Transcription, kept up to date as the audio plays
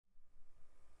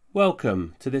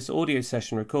Welcome to this audio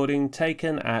session recording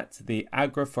taken at the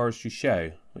Agroforestry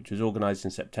Show, which was organised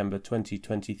in September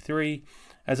 2023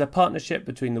 as a partnership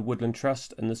between the Woodland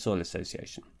Trust and the Soil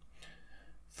Association.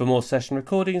 For more session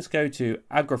recordings, go to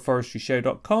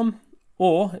agroforestryshow.com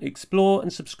or explore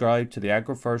and subscribe to the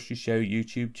Agroforestry Show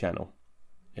YouTube channel.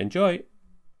 Enjoy!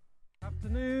 Good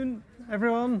afternoon,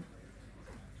 everyone.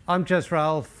 I'm Jez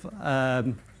Ralph,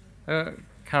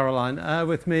 Caroline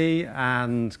with me,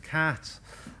 and Kat,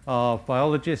 our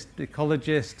biologist,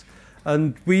 ecologist,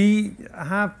 and we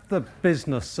have the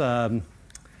business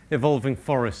Evolving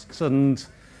Forests, and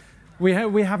we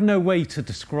have no way to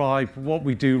describe what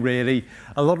we do really.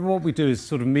 A lot of what we do is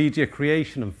sort of media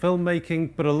creation and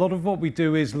filmmaking, but a lot of what we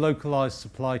do is localized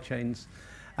supply chains.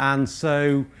 And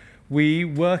so we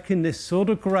work in this sort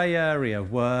of grey area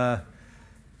where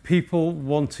people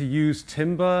want to use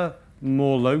timber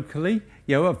more locally.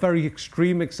 You know, very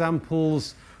extreme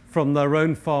examples from their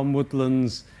own farm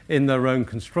woodlands in their own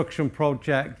construction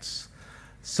projects.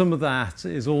 Some of that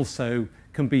is also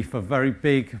can be for very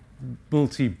big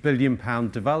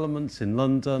multi-billion-pound developments in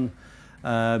London,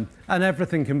 and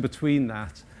everything in between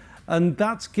that. And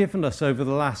that's given us over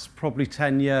the last probably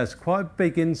 10 years quite a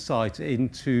big insight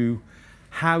into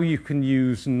how you can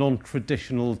use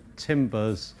non-traditional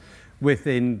timbers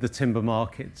within the timber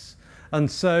markets.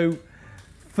 And so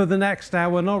for the next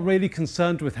hour, we're not really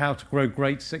concerned with how to grow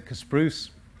great Sitka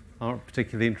spruce, aren't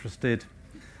particularly interested.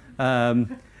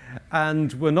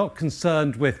 And we're not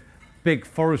concerned with big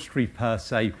forestry per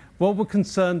se. What we're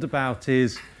concerned about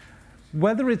is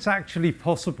whether it's actually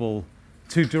possible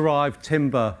to derive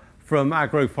timber from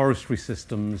agroforestry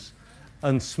systems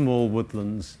and small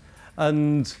woodlands.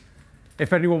 And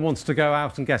if anyone wants to go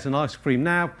out and get an ice cream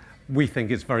now, we think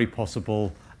it's very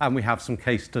possible, and we have some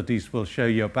case studies we'll show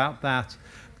you about that.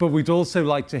 But we'd also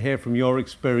like to hear from your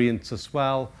experience as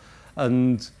well.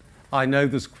 And I know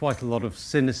there's quite a lot of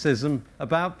cynicism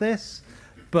about this,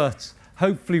 but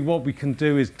hopefully what we can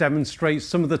do is demonstrate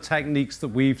some of the techniques that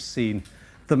we've seen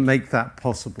that make that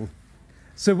possible.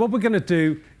 So what we're going to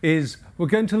do is we're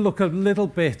going to look a little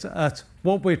bit at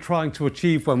what we're trying to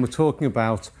achieve when we're talking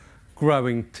about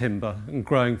growing timber and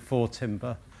growing for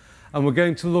timber. And we're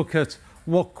going to look at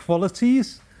what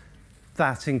qualities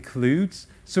that includes.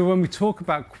 So when we talk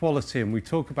about quality and we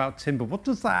talk about timber, what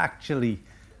does that actually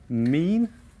mean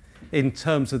in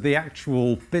terms of the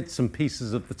actual bits and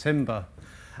pieces of the timber?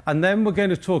 And then we're going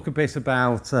to talk a bit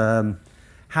about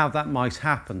how that might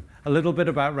happen, a little bit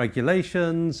about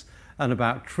regulations and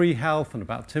about tree health and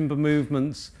about timber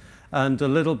movements, and a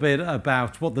little bit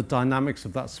about what the dynamics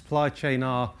of that supply chain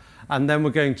are. And then we're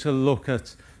going to look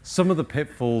at some of the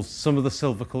pitfalls, some of the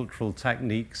silvicultural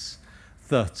techniques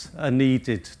that are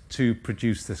needed to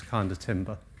produce this kind of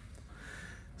timber.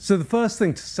 So the first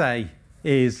thing to say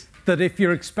is that if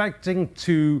you're expecting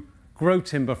to grow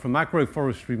timber from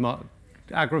agroforestry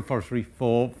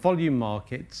for volume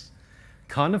markets,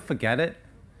 kind of forget it.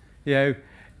 You know,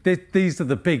 these are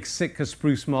the big Sitka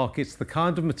spruce markets, the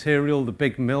kind of material the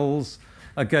big mills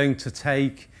are going to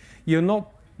take. You're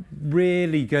not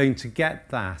really going to get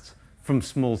that from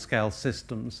small-scale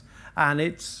systems, and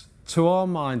it's, to our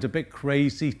mind, a bit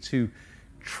crazy to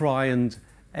try and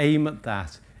aim at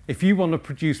that. If you want to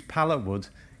produce pallet wood,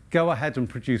 go ahead and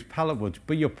produce pallet wood,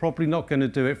 but you're probably not going to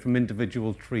do it from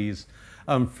individual trees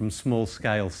from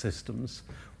small-scale systems.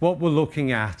 What we're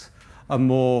looking at are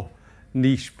more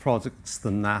niche products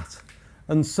than that.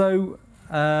 And so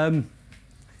we're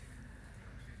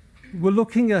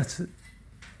looking at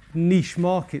niche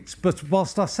markets, but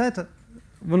whilst I said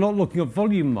we're not looking at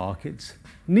volume markets,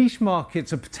 niche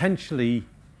markets are potentially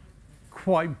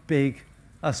quite big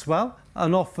as well,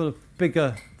 and often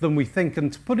bigger than we think.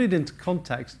 And to put it into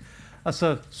context, as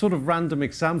a sort of random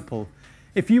example,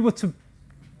 if you were to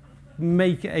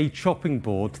make a chopping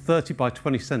board 30 by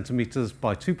 20 centimetres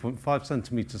by 2.5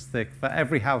 centimetres thick for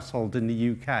every household in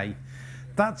the UK,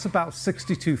 that's about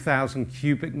 62,000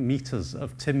 cubic metres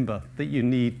of timber that you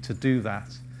need to do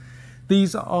that.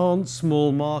 These aren't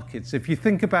small markets. If you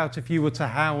think about if you were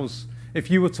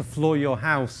to floor your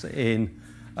house in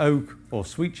oak or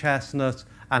sweet chestnut,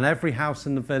 and every house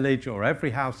in the village or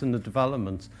every house in the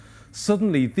development,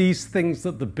 suddenly these things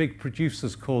that the big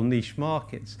producers call niche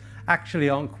markets actually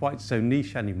aren't quite so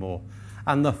niche anymore.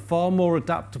 And they're far more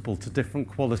adaptable to different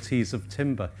qualities of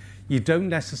timber. You don't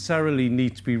necessarily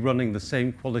need to be running the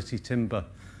same quality timber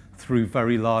through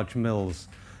very large mills.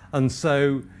 And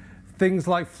so things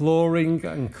like flooring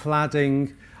and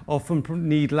cladding often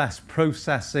need less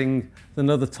processing than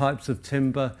other types of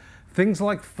timber. Things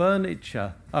like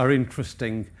furniture are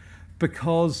interesting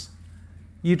because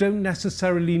you don't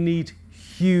necessarily need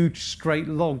huge straight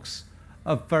logs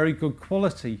of very good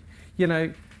quality. You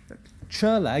know,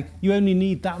 Churleg, you only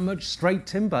need that much straight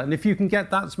timber. And if you can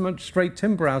get that much straight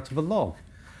timber out of a log,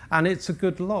 and it's a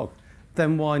good log,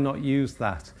 then why not use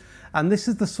that? And this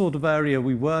is the sort of area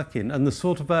we work in, and the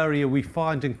sort of area we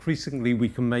find increasingly we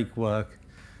can make work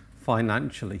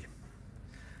financially.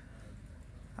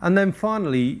 And then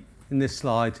finally, in this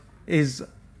slide, is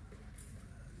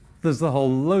there's the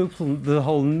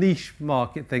whole niche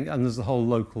market thing, and there's the whole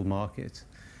local market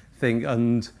thing.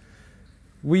 And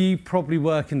we probably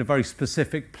work in a very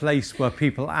specific place where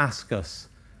people ask us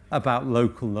about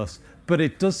localness, but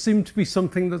it does seem to be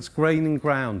something that's gaining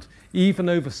ground, even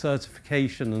over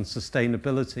certification and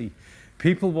sustainability.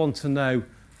 People want to know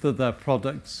that their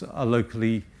products are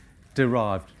locally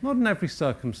derived. Not in every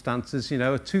circumstances, you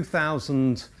know, a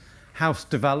 2,000 house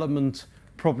development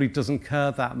probably doesn't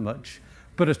care that much,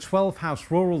 but a 12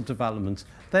 house rural development,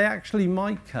 they actually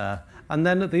might care. And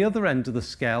then at the other end of the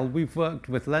scale, we've worked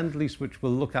with Lend-Lease, which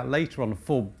we'll look at later, on a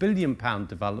 £4 billion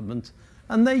development,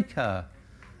 and they care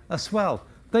as well.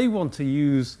 They want to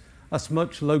use as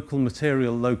much local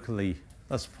material locally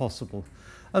as possible.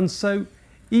 And so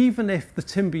even if the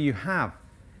timber you have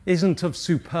isn't of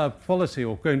superb quality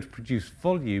or going to produce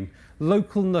volume,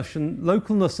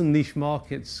 localness and niche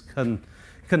markets can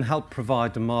help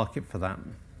provide a market for that.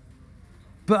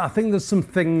 But I think there's some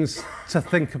things to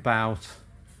think about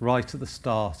right at the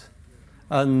start.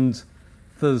 And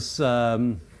there's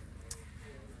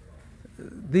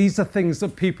these are things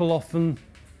that people often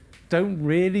don't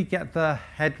really get their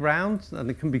head round, and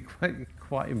it can be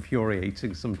quite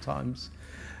infuriating sometimes.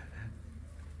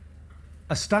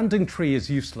 A standing tree is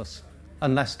useless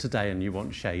unless today and you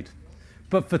want shade.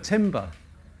 But for timber,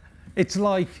 it's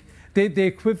like, the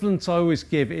equivalent I always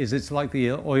give is it's like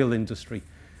the oil industry.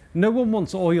 No one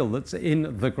wants oil that's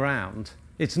in the ground.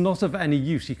 It's not of any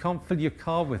use. You can't fill your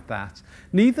car with that.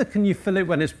 Neither can you fill it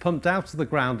when it's pumped out of the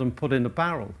ground and put in a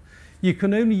barrel. You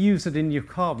can only use it in your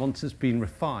car once it's been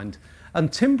refined.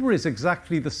 And timber is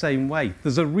exactly the same way.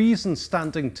 There's a reason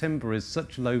standing timber is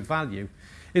such low value,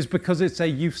 is because it's a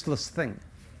useless thing.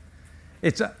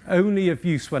 It's only of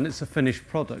use when it's a finished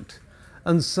product.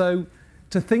 And so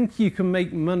to think you can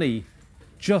make money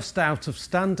just out of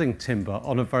standing timber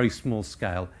on a very small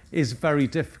scale is very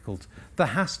difficult. There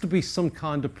has to be some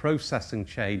kind of processing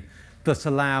chain that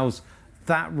allows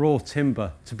that raw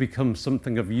timber to become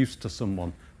something of use to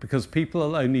someone, because people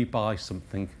will only buy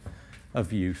something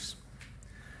of use.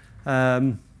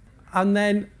 And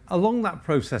then along that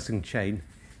processing chain,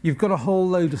 you've got a whole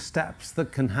load of steps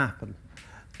that can happen.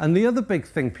 And the other big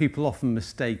thing people often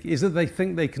mistake is that they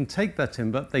think they can take their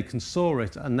timber, they can saw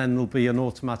it, and then there'll be an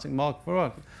automatic market for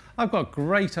it. I've got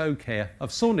great oak here,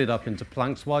 I've sawn it up into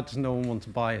planks, why does no one want to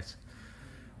buy it?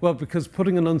 Well, because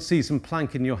putting an unseasoned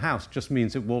plank in your house just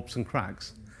means it warps and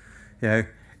cracks. You know,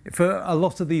 for a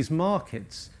lot of these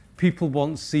markets, people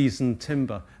want seasoned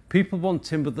timber. People want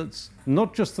timber that's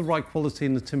not just the right quality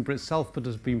in the timber itself, but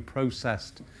has been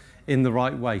processed in the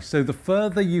right way. So the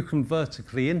further you can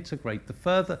vertically integrate, the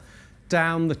further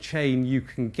down the chain you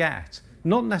can get,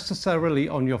 not necessarily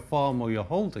on your farm or your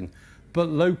holding, but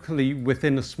locally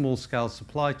within a small-scale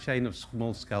supply chain of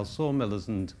small-scale sawmillers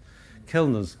and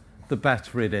kilners, the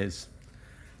better it is.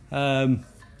 And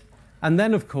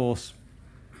then, of course,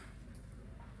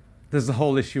 there's the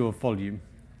whole issue of volume.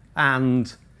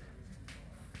 And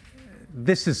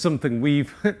this is something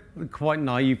we've quite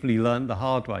naively learned the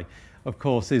hard way, of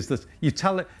course, is that you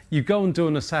go and do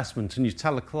an assessment and you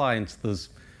tell a client there's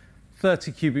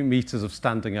 30 cubic metres of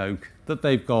standing oak that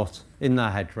they've got in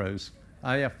their hedgerows.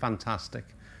 Oh yeah, fantastic.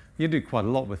 You do quite a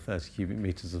lot with 30 cubic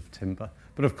metres of timber.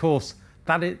 But of course,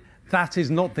 that is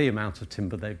not the amount of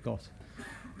timber they've got.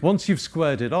 Once you've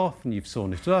squared it off and you've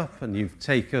sawn it up and you've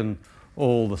taken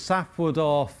all the sapwood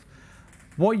off,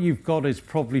 what you've got is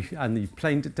probably, and you've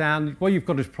planed it down, what you've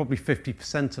got is probably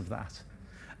 50% of that.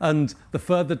 And the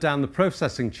further down the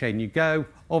processing chain you go,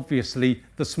 obviously,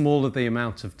 the smaller the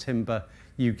amount of timber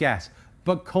you get.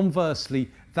 But conversely,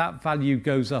 that value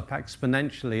goes up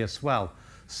exponentially as well.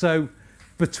 So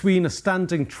between a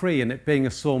standing tree and it being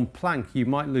a sawn plank, you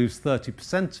might lose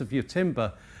 30% of your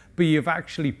timber, but you've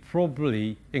actually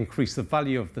probably increased the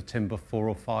value of the timber 4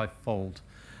 or 5-fold.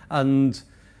 And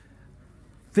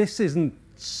this isn't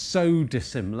so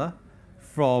dissimilar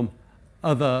from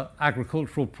other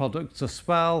agricultural products as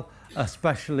well,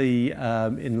 especially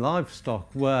in livestock,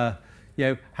 where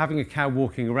having a cow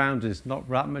walking around is not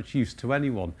that much use to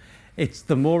anyone. It's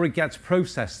the more it gets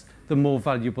processed, the more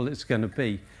valuable it's going to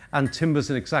be. And timber's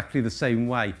in exactly the same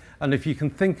way. And if you can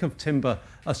think of timber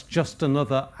as just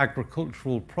another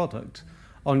agricultural product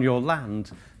on your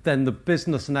land, then the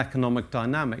business and economic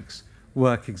dynamics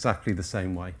work exactly the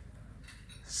same way.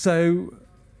 So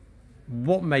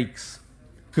what makes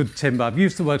good timber? I've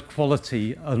used the word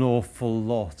quality an awful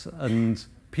lot, and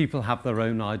people have their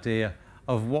own idea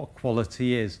of what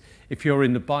quality is. If you're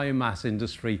in the biomass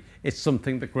industry, it's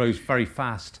something that grows very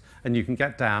fast and you can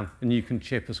get down and you can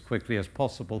chip as quickly as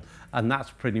possible, and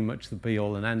that's pretty much the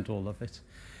be-all and end-all of it.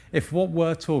 If what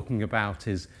we're talking about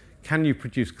is, can you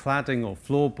produce cladding or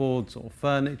floorboards or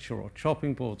furniture or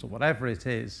chopping boards or whatever it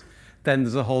is, then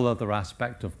there's a whole other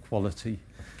aspect of quality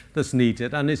that's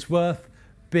needed. And it's worth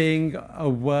being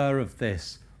aware of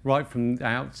this right from the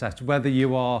outset, whether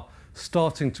you are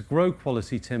starting to grow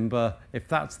quality timber, if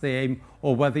that's the aim,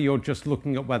 or whether you're just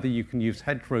looking at whether you can use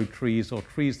hedgerow trees or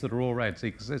trees that are already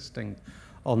existing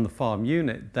on the farm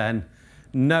unit, then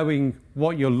knowing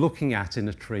what you're looking at in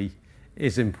a tree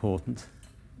is important.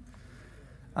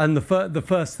 And the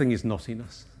first thing is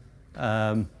knottiness.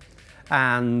 And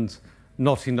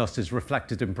knottiness is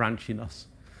reflected in branchiness.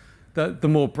 The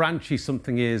more branchy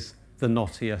something is, the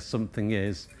knottier something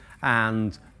is.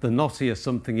 And the knottier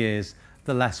something is,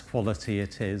 the less quality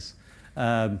it is.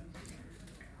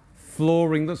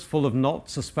 Flooring that's full of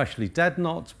knots, especially dead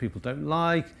knots, people don't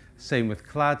like. Same with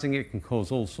cladding, it can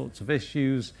cause all sorts of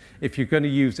issues. If you're going to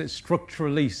use it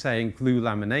structurally, say in glue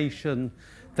lamination,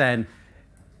 then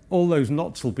all those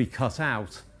knots will be cut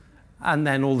out, and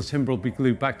then all the timber will be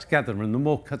glued back together. And the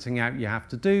more cutting out you have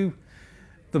to do,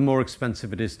 the more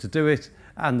expensive it is to do it,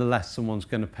 and the less someone's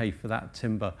going to pay for that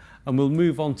timber. And we'll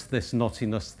move on to this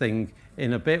knottiness thing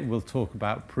in a bit. We'll talk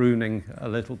about pruning a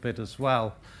little bit as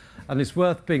well. And it's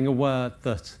worth being aware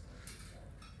that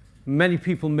many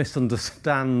people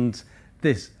misunderstand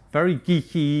this very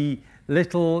geeky,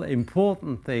 little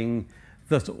important thing,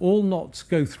 that all knots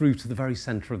go through to the very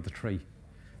centre of the tree.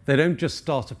 They don't just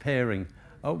start appearing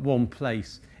at one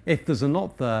place. If there's a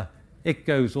knot there, it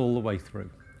goes all the way through.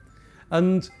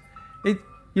 And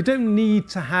you don't need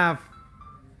to have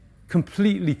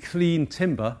completely clean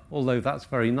timber, although that's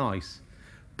very nice.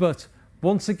 But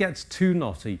once it gets too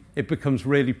knotty, it becomes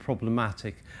really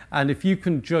problematic. And if you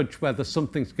can judge whether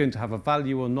something's going to have a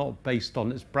value or not based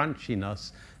on its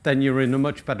branchiness, then you're in a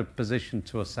much better position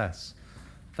to assess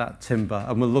that timber.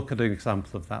 And we'll look at an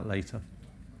example of that later.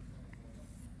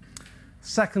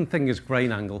 Second thing is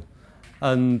grain angle.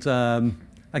 And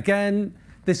again,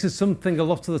 this is something a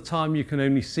lot of the time you can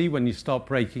only see when you start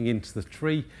breaking into the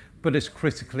tree, but it's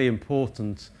critically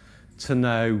important to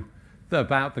know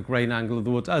about the grain angle of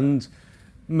the wood. And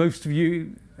most of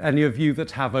you, any of you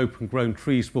that have open grown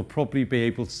trees, will probably be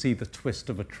able to see the twist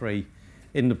of a tree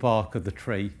in the bark of the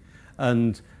tree.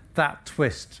 And that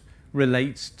twist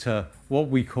relates to what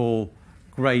we call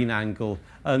grain angle.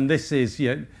 And this is,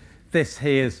 this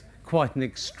here is quite an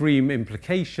extreme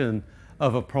implication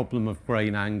of a problem of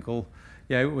grain angle,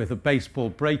 with a baseball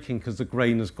breaking because the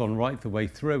grain has gone right the way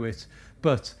through it.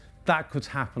 But that could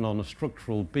happen on a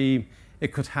structural beam,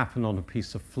 it could happen on a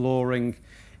piece of flooring,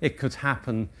 it could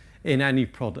happen in any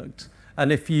product.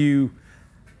 And if you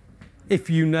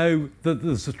know that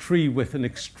there's a tree with an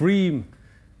extreme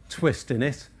twist in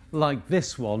it, like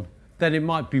this one, then it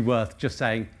might be worth just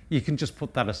saying, you can just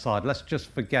put that aside. Let's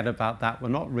just forget about that. We're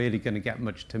not really going to get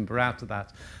much timber out of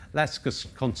that. Let's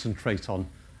just concentrate on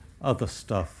other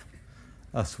stuff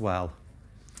as well.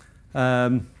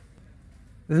 The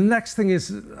next thing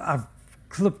is I've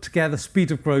clubbed together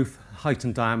speed of growth, height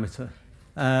and diameter.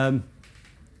 I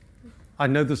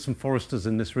know there's some foresters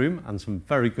in this room and some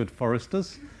very good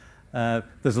foresters.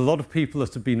 There's a lot of people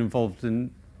that have been involved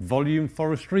in volume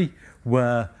forestry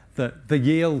where the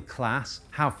yield class,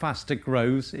 how fast it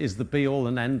grows, is the be-all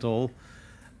and end-all.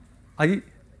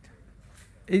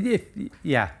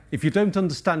 If you don't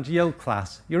understand yield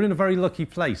class, you're in a very lucky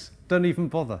place. Don't even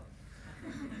bother.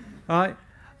 All right?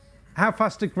 How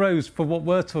fast it grows for what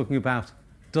we're talking about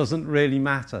doesn't really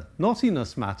matter.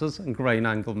 Knottiness matters, and grain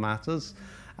angle matters,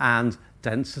 and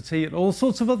density, and all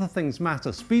sorts of other things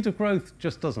matter. Speed of growth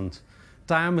just doesn't.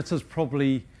 Diameter's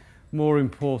probably more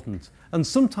important. And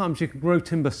sometimes you can grow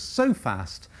timber so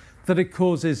fast that it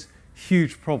causes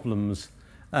huge problems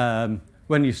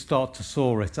when you start to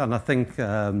saw it. And I think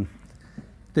I've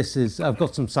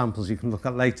got some samples you can look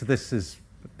at later. This is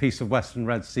a piece of western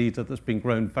red cedar that's been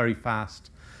grown very fast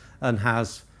and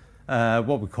has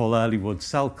what we call early wood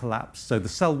cell collapse. So the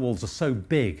cell walls are so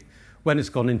big, when it's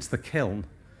gone into the kiln,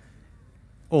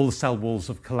 all the cell walls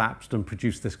have collapsed and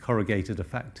produced this corrugated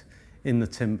effect in the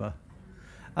timber.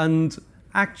 And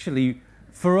actually,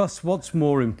 for us, what's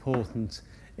more important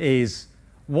is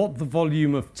what the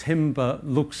volume of timber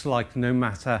looks like no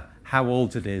matter how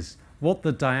old it is, what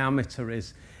the diameter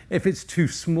is. if it's too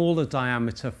small a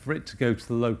diameter for it to go to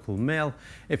the local mill,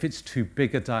 if it's too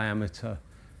big a diameter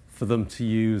for them to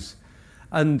use,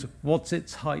 and what's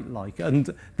its height like.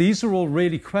 And these are all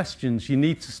really questions you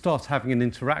need to start having an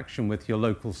interaction with your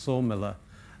local sawmiller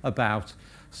about.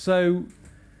 So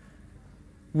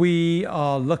we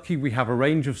are lucky we have a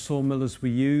range of sawmillers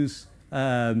we use,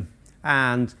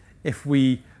 and if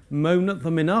we moan at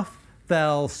them enough,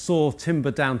 they'll saw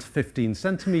timber down to 15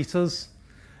 centimetres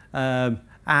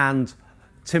and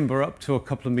timber up to a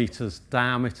couple of metres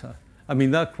diameter. I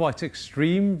mean, they're quite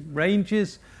extreme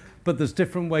ranges, but there's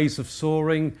different ways of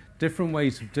sawing, different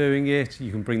ways of doing it.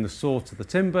 You can bring the saw to the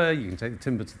timber, you can take the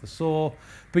timber to the saw,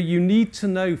 but you need to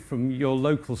know from your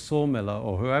local sawmiller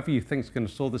or whoever you think is going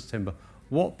to saw this timber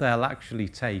what they'll actually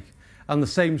take. And the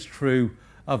same's true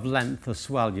of length as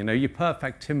well. You know, your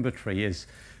perfect timber tree is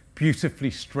beautifully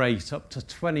straight up to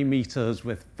 20 metres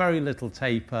with very little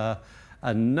taper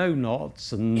and no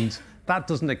knots, and that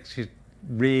doesn't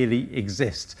really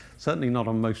exist, certainly not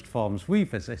on most farms we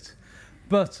visit.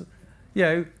 But, you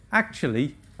know,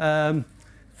 actually,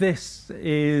 this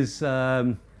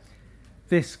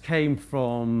came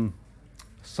from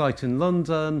a site in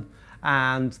London,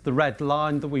 and the red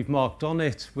line that we've marked on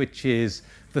it, which is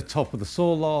the top of the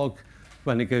saw log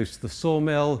when it goes to the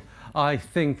sawmill, I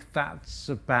think that's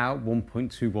about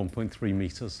 1.2, 1.3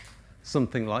 metres,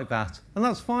 something like that. And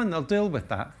that's fine, they'll deal with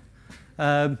that.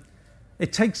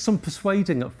 It takes some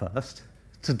persuading at first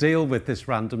to deal with this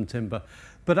random timber.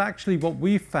 But actually what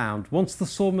we've found, once the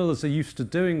sawmillers are used to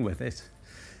doing with it,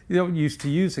 used to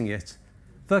using it,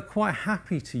 they're quite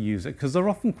happy to use it because they're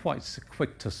often quite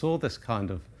quick to saw this kind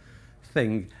of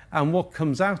thing. And what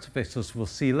comes out of it, as we'll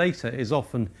see later, is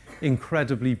often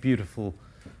incredibly beautiful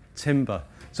timber.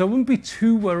 So I wouldn't be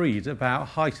too worried about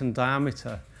height and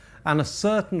diameter, and I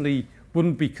certainly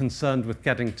wouldn't be concerned with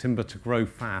getting timber to grow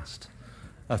fast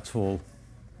at all.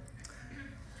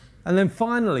 And then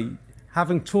finally,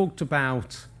 having talked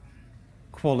about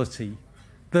quality,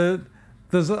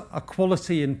 there's a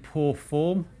quality in poor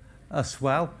form as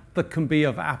well that can be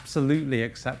of absolutely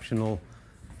exceptional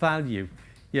value.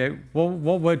 You know,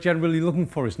 what we're generally looking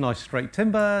for is nice straight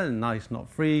timber, nice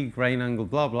knot-free, grain angle,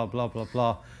 blah, blah, blah, blah,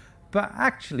 blah. But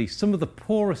actually, some of the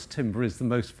poorest timber is the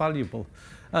most valuable.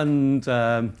 And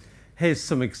here's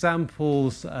some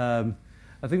examples. I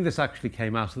think this actually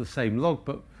came out of the same log,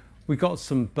 but we got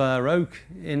some bur oak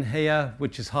in here,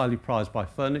 which is highly prized by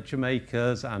furniture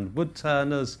makers and wood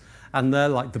turners, and they're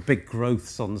like the big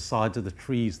growths on the side of the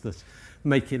trees that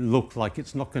make it look like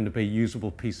it's not going to be a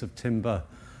usable piece of timber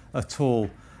at all.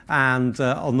 And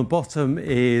on the bottom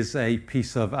is a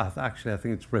piece of, actually I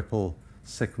think it's Ripple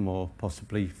sycamore,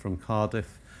 possibly from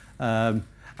Cardiff. And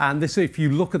this, if you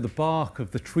look at the bark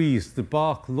of the trees, the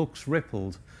bark looks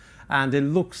rippled, and it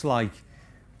looks like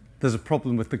there's a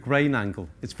problem with the grain angle.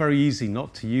 It's very easy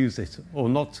not to use it or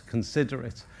not to consider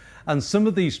it. And some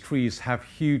of these trees have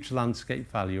huge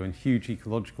landscape value and huge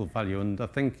ecological value. And I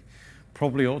think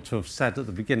probably ought to have said at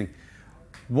the beginning,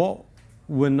 what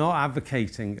we're not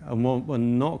advocating and what we're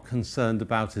not concerned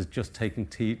about is just taking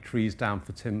trees down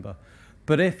for timber.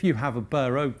 But if you have a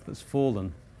bur oak that's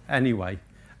fallen anyway,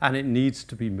 and it needs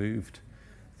to be moved,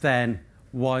 then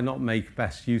why not make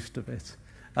best use of it?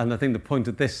 And I think the point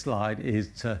of this slide is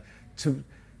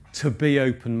to be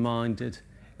open-minded.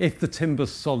 If the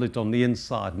timber's solid on the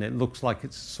inside and it looks like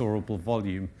it's a sawable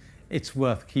volume, it's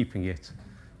worth keeping it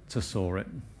to saw it.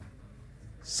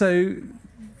 So,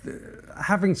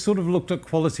 having sort of looked at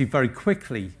quality very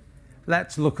quickly,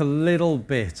 let's look a little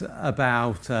bit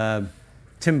about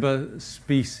timber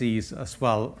species as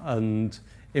well, and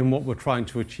in what we're trying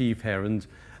to achieve here. And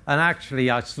actually,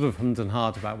 I sort of hummed and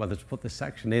hawed about whether to put this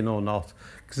section in or not,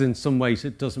 because in some ways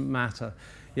it doesn't matter.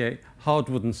 You know,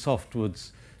 hardwood and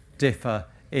softwoods differ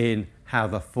in how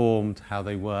they're formed, how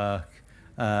they work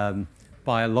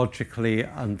biologically,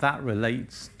 and that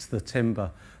relates to the timber.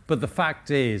 But the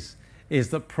fact is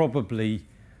that probably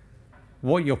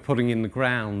what you're putting in the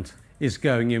ground is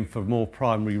going in for more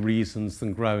primary reasons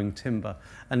than growing timber.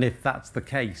 And if that's the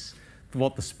case,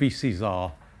 what the species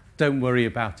are, don't worry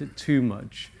about it too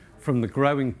much from the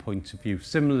growing point of view.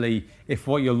 Similarly, if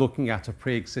what you're looking at are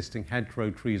pre-existing hedgerow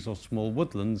trees or small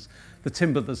woodlands, the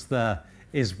timber that's there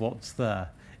is what's there.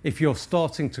 If you're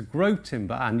starting to grow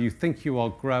timber and you think you are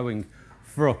growing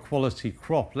for a quality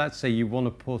crop, let's say you want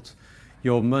to put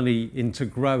your money into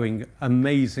growing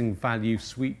amazing value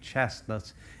sweet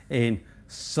chestnut in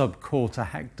sub-quarter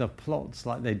hectare plots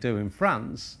like they do in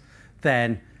France,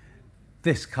 then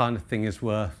this kind of thing is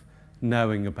worth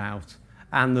knowing about.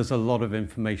 And there's a lot of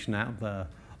information out there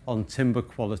on timber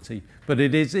quality, but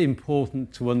it is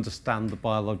important to understand the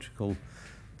biological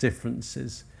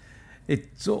differences.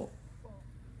 it's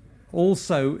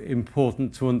also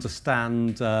important to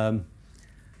understand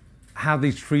how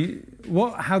these trees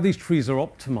are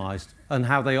optimized and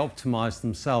how they optimize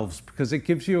themselves, because it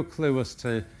gives you a clue as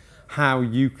to how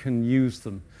you can use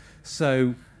them.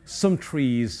 So some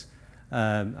trees,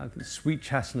 sweet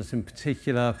chestnut in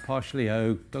particular, partially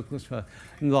oak, Douglas fir,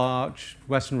 larch,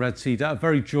 western red cedar, are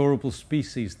very durable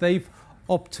species. They've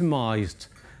optimized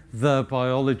their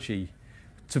biology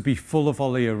to be full of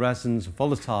oleoresins,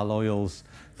 volatile oils,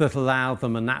 that allow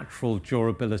them a natural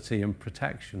durability and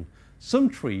protection. Some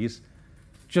trees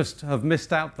just have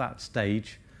missed out that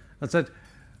stage and said,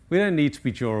 we don't need to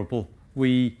be durable.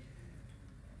 We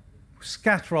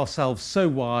scatter ourselves so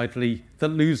widely that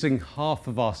losing half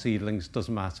of our seedlings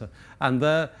doesn't matter. And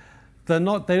they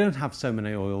don't have so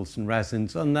many oils and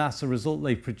resins, and as a result,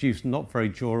 they produce not very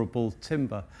durable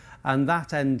timber. And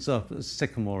that ends up,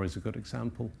 sycamore is a good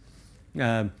example.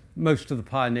 Most of the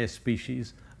pioneer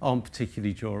species aren't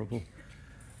particularly durable.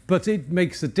 But it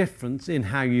makes a difference in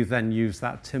how you then use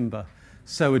that timber.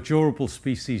 So a durable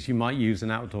species you might use in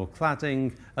outdoor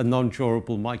cladding, a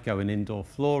non-durable might go in indoor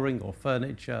flooring or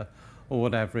furniture or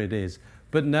whatever it is.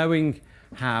 But knowing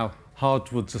how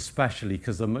hardwoods especially,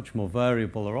 because they're much more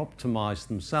variable, are optimized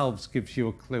themselves gives you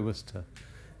a clue as to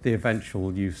the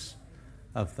eventual use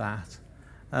of that.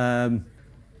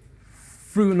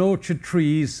 Fruit and orchard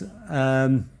trees,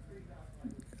 I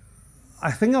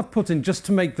think I've put in just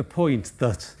to make the point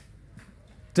that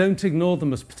don't ignore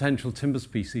them as potential timber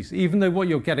species, even though what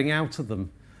you're getting out of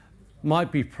them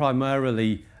might be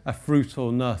primarily a fruit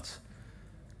or nut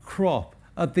crop.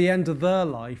 At the end of their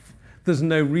life, there's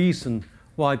no reason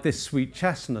why this sweet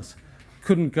chestnut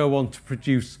couldn't go on to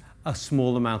produce a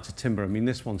small amount of timber. I mean,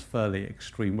 this one's fairly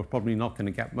extreme. We're probably not going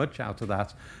to get much out of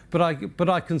that. But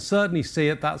I can certainly see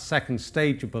at that second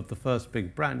stage above the first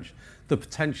big branch the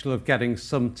potential of getting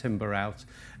some timber out.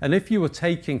 And if you were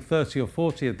taking 30 or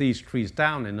 40 of these trees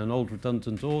down in an old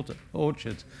redundant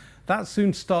orchard, that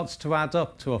soon starts to add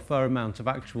up to a fair amount of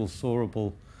actual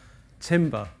sawable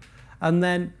timber. And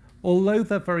then, although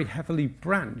they're very heavily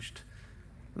branched,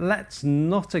 let's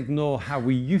not ignore how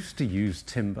we used to use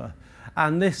timber.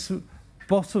 And this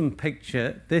bottom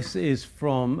picture, this is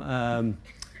from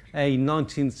a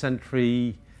 19th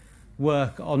century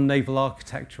work on naval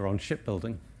architecture, on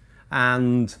shipbuilding.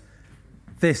 And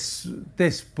this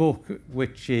book,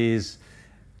 which is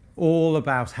all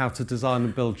about how to design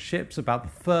and build ships, about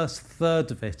the first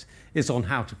third of it is on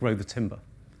how to grow the timber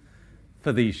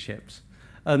for these ships.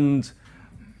 And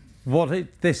what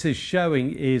this is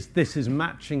showing is this is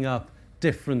matching up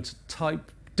different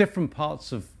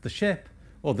parts of the ship,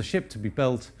 or the ship to be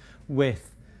built,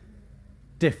 with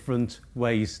different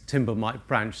ways timber might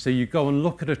branch. So you go and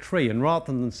look at a tree, and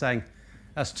rather than saying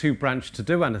that's too branched to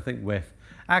do anything with,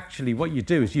 actually what you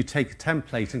do is you take a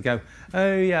template and go,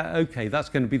 oh yeah, okay, that's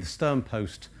going to be the stern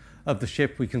post of the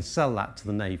ship, we can sell that to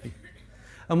the Navy.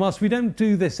 And whilst we don't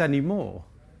do this anymore,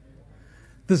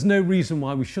 there's no reason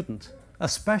why we shouldn't,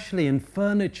 especially in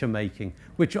furniture making,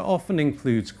 which often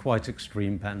includes quite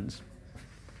extreme bends.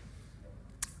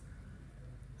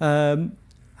 And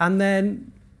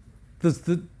then there's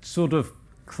the sort of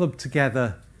club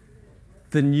together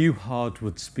the new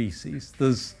hardwood species.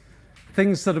 There's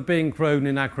things that are being grown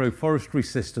in agroforestry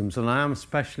systems, and I am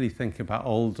especially thinking about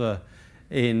alder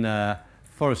in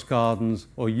forest gardens,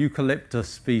 or eucalyptus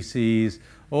species,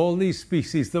 all these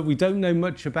species that we don't know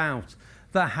much about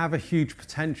that have a huge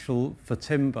potential for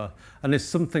timber. And it's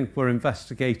something we're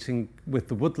investigating with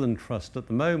the Woodland Trust at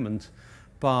the moment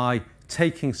by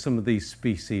taking some of these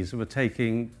species. We're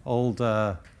taking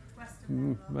alder,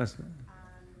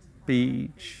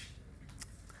 beech,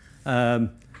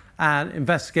 and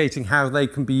investigating how they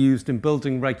can be used in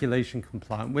building regulation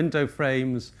compliant window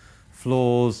frames,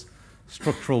 floors,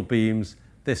 structural beams,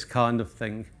 this kind of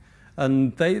thing.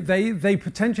 And they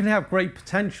potentially have great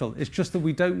potential. It's just that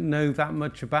we don't know that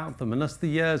much about them. And as the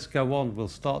years go on, we'll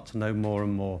start to know more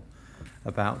and more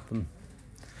about them.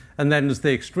 And then there's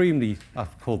the extremely,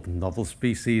 I've called them novel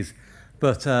species,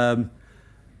 but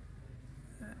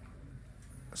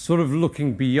sort of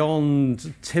looking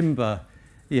beyond timber,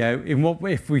 you know,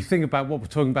 if we think about what we're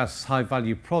talking about as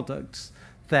high-value products,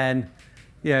 then,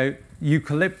 you know,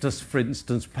 eucalyptus, for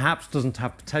instance, perhaps doesn't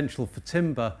have potential for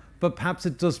timber, but perhaps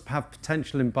it does have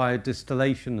potential in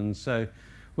biodistillation. And so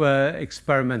we're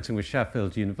experimenting with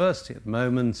Sheffield University at the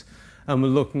moment, and we're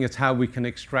looking at how we can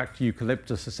extract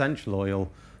eucalyptus essential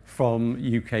oil from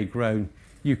UK-grown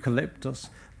eucalyptus,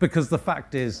 because the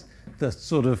fact is that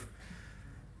sort of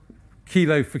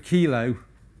kilo for kilo,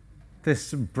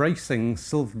 this bracing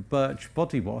silver birch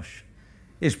body wash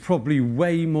is probably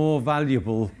way more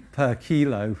valuable per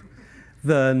kilo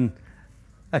than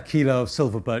a kilo of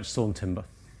silver birch sawn timber.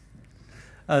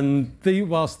 And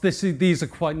whilst these are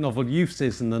quite novel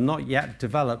uses and they're not yet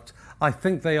developed, I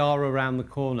think they are around the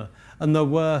corner, and they're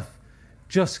worth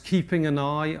just keeping an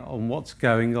eye on what's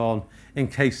going on in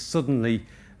case suddenly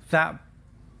that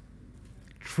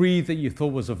tree that you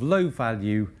thought was of low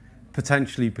value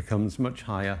potentially becomes much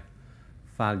higher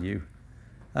value.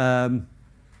 I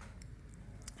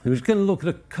was going to look at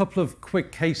a couple of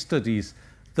quick case studies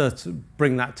that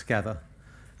bring that together.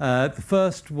 The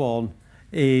first one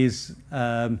is,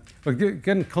 we're going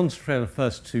to concentrate on the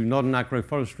first two, not in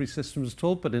agroforestry systems at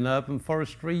all, but in urban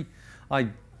forestry. I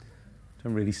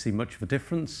don't really see much of a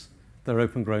difference. They're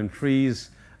open-grown trees.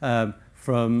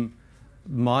 From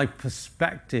my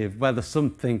perspective, whether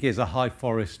something is a high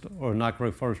forest or an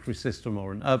agroforestry system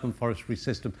or an urban forestry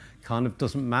system kind of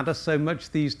doesn't matter so much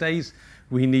these days.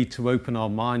 We need to open our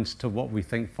minds to what we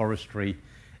think forestry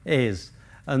is.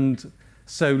 And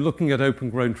so looking at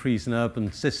open-grown trees in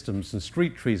urban systems and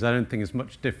street trees, I don't think is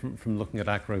much different from looking at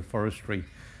agroforestry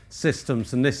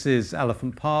systems. And this is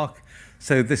Elephant Park.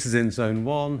 So this is in Zone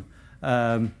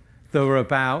 1. There were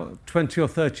about 20 or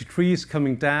 30 trees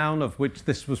coming down, of which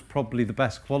this was probably the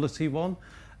best quality one.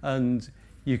 And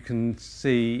you can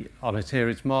see on it here,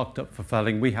 it's marked up for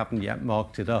felling. We haven't yet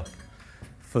marked it up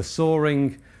for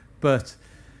sawing, but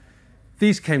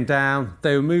these came down,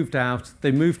 they were moved out,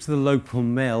 they moved to the local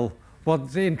mill.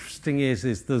 What's interesting is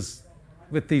there's,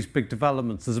 with these big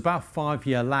developments, there's about a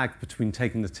 5-year lag between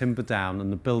taking the timber down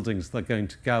and the buildings they're going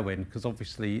to go in, because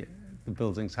obviously the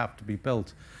buildings have to be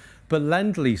built. But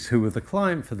Lend-Lease, who were the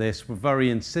client for this, were very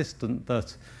insistent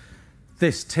that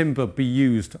this timber be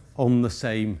used on the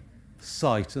same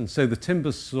site. And so the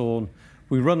timber's sawn.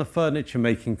 We run a furniture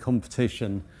making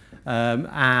competition,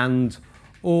 and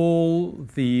all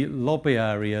the lobby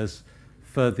areas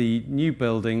for the new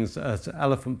buildings at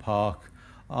Elephant Park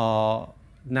are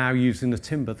now using the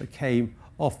timber that came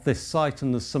off this site.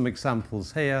 And there's some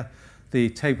examples here. The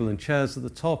table and chairs at the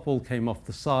top all came off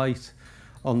the site.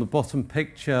 On the bottom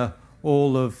picture,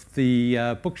 all of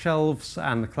the bookshelves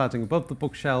and the cladding above the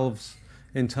bookshelves,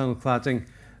 internal cladding,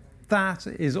 that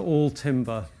is all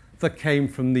timber that came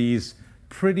from these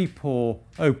pretty poor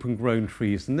open-grown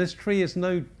trees. And this tree is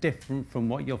no different from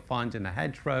what you'll find in a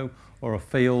hedgerow or a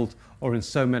field or in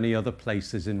so many other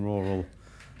places in rural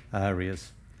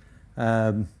areas.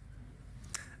 And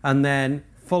then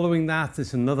following that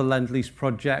is another Lend-Lease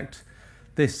project.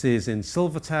 This is in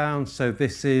Silvertown, so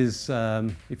this is,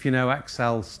 if you know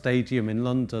Excel Stadium in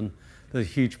London, there's a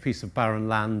huge piece of barren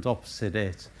land opposite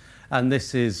it. And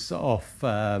this is off,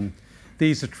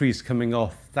 these are trees coming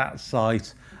off that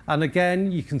site. And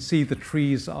again, you can see the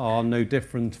trees are no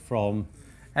different from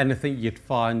anything you'd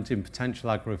find in potential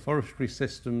agroforestry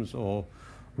systems or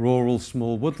rural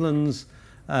small woodlands.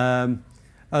 And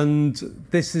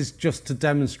this is just to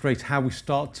demonstrate how we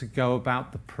start to go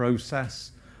about the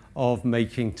process of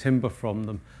making timber from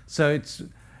them. So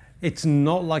it's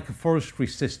not like a forestry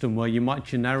system where you might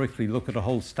generically look at a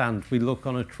whole stand. We look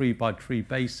on a tree by tree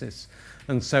basis.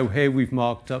 And so here we've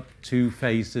marked up 2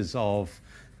 phases of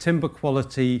timber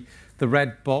quality. The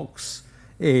red box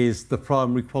is the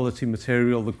primary quality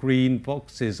material. The green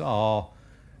boxes are,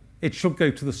 it should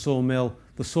go to the sawmill.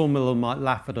 The sawmiller might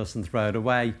laugh at us and throw it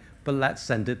away, but let's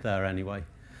send it there anyway.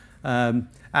 And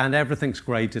everything's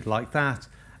graded like that.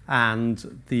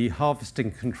 And the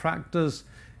harvesting contractors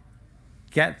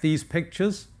get these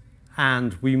pictures,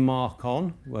 and we mark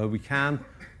on where we can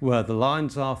where the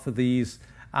lines are for these,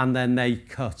 and then they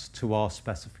cut to our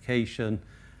specification,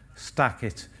 stack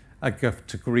it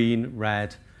to green,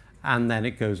 red, and then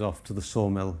it goes off to the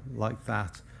sawmill like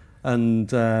that. And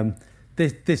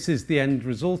this is the end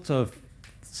result of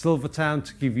Silvertown,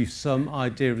 to give you some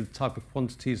idea of the type of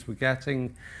quantities we're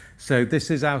getting. So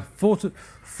this is our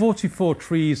 44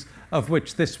 trees, of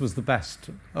which this was the best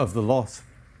of the lot.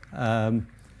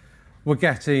 We're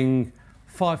getting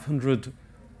 500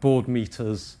 board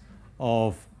meters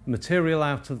of material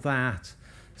out of that.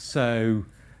 So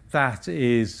that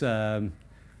is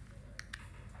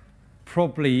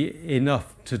probably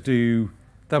enough to do,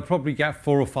 they'll probably get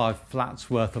 4 or 5 flats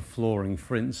worth of flooring,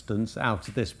 for instance, out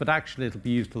of this, but actually it'll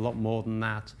be used a lot more than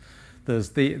that. There's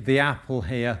the apple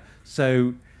here.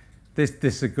 So this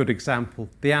is a good example.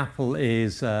 The apple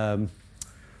is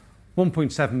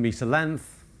 1.7 meter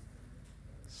length,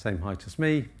 same height as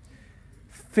me,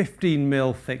 15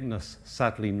 mil thickness,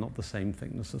 sadly not the same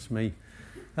thickness as me.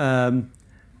 That's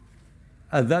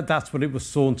what it was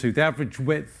sawn to. The average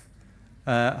width,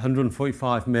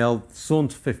 145 mil, sawn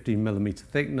to 15 millimeter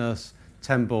thickness,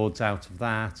 10 boards out of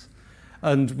that.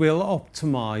 And we'll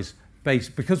optimize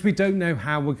because we don't know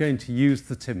how we're going to use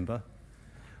the timber.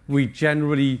 we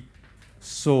generally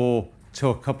saw to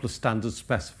a couple of standard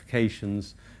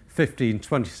specifications, 15,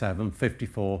 27,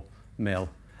 54 mil.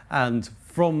 And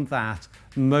from that,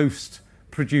 most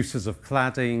producers of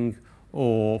cladding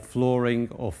or flooring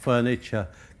or furniture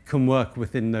can work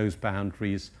within those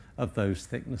boundaries of those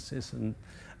thicknesses.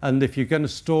 And if you're going to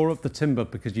store up the timber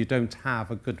because you don't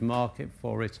have a good market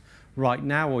for it right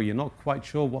now, or you're not quite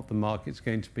sure what the market's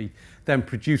going to be, then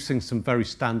producing some very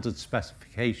standard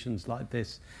specifications like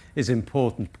this is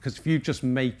important, because if you just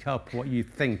make up what you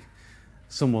think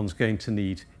someone's going to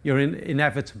need, you're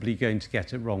inevitably going to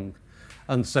get it wrong.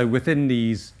 And so within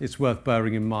these, it's worth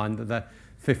bearing in mind that the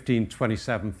 15,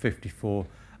 27, 54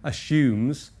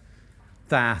 assumes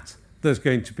that there's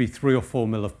going to be 3 or 4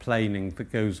 mil of planing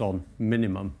that goes on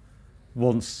minimum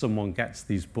once someone gets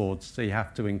these boards. So you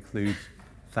have to include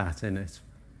that in it.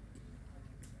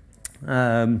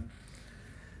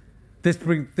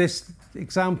 This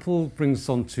example brings us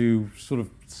on to sort of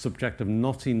subject of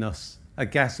knottiness, I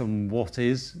guess, and what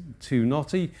is too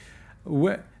knotty.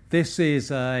 This is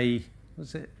a,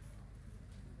 what's it,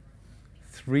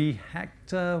 3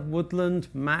 hectare woodland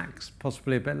max,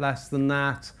 possibly a bit less than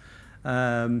that,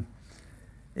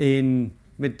 in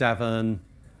mid-Devon,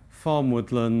 farm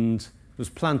woodland, was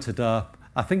planted up.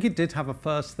 I think it did have a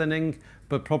first thinning,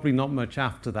 but probably not much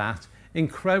after that.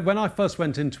 When I first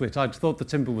went into it, I thought the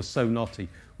timber was so knotty,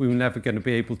 we were never going to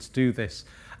be able to do this.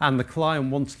 And the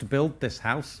client wants to build this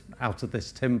house out of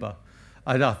this timber.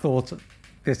 And I thought,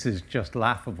 this is just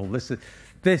laughable. This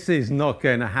is not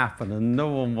going to happen, and no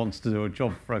one wants to do a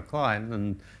job for a client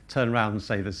and turn around and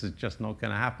say this is just not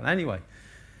going to happen. Anyway,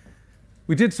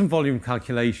 we did some volume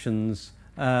calculations,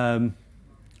 sent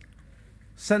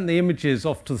the images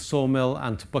off to the sawmill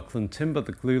and to Buckland Timber,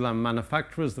 the glulam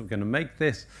manufacturers that were going to make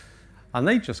this, and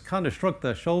they just kind of shrugged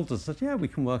their shoulders and said, yeah, we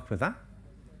can work with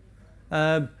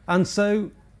that. And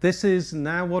so this is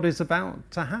now what is about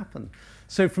to happen.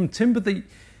 So from timber that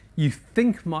you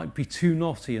think might be too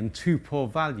knotty and too poor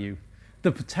value,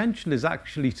 the potential is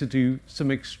actually to do some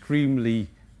extremely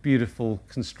beautiful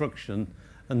construction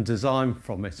and design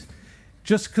from it.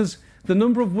 Just because the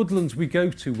number of woodlands we go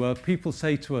to where people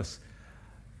say to us,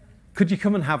 could you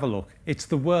come and have a look? It's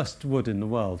the worst wood in the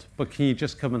world, but can you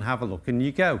just come and have a look? And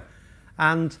you go.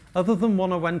 And other than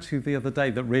one I went to the other day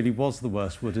that really was the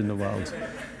worst wood in the world,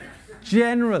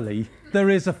 generally there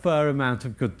is a fair amount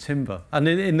of good timber. And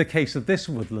in the case of this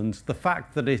woodland, the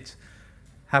fact that it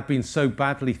had been so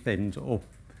badly thinned, or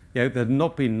there had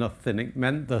not been enough thinning,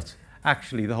 meant that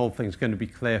actually the whole thing's going to be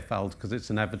clear felled, because it's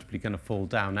inevitably going to fall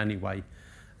down anyway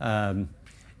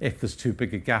if there's too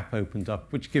big a gap opened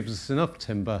up, which gives us enough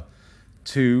timber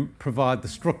to provide the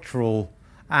structural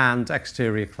and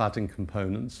exterior cladding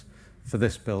components for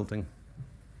this building.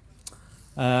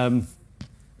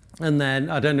 And then,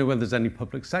 I don't know whether there's any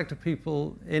public sector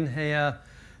people in here.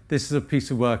 This is a piece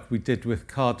of work we did with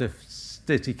Cardiff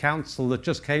City Council that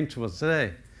just came to us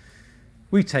today.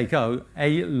 We take out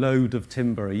a load of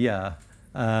timber a year.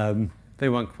 They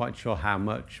weren't quite sure how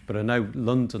much, but I know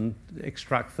London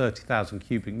extract 30,000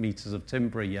 cubic meters of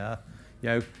timber a year.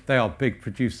 They are big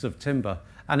producers of timber,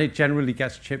 and it generally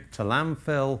gets chipped to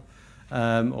landfill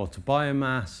or to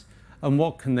biomass. And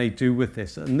what can they do with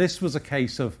this? And this was a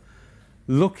case of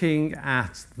looking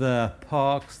at the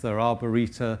parks, their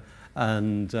arboreta,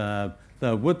 and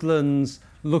their woodlands,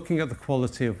 looking at the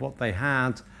quality of what they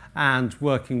had, and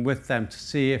working with them to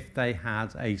see if they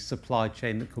had a supply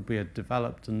chain that could be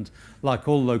developed. And like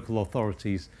all local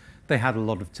authorities, they had a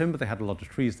lot of timber, they had a lot of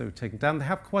trees they were taking down. They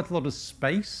have quite a lot of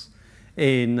space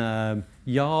in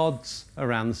yards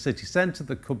around the city centre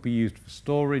that could be used for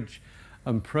storage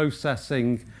and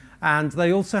processing. And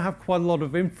they also have quite a lot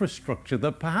of infrastructure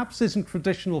that perhaps isn't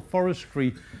traditional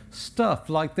forestry stuff,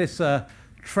 like this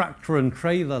tractor and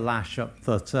trailer lash-up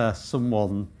that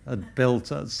someone had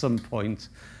built at some point.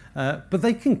 But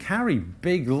they can carry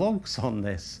big logs on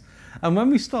this. And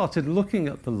when we started looking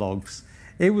at the logs,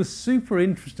 it was super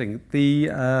interesting.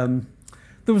 There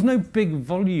was no big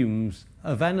volumes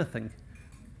of anything,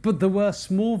 but there were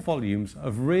small volumes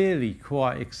of really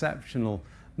quite exceptional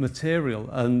material.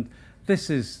 And this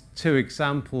is 2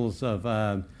 examples of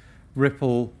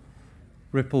ripple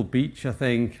beech, I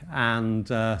think, and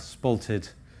spalted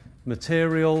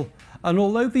material. And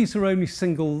although these are only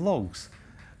single logs,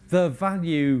 the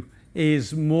value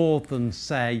is more than,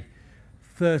 say,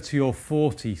 30 or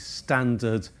 40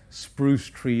 standard spruce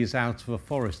trees out of a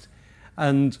forest.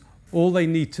 And all they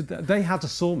need to, they had a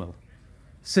sawmill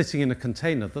sitting in a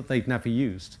container that they'd never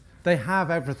used. They have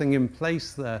everything in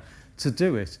place there to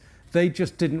do it. They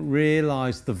just didn't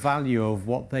realise the value of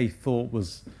what they thought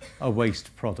was a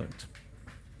waste product.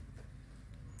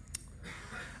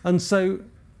 And so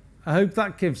I hope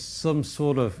that gives some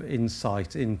sort of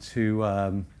insight into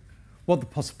what the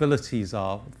possibilities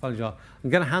are, what the values are. I'm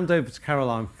going to hand over to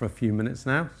Caroline for a few minutes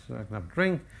now, so I can have a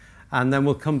drink, and then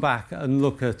we'll come back and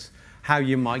look at how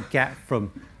you might get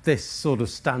from this sort of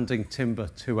standing timber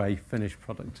to a finished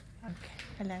product. Okay,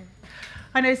 hello.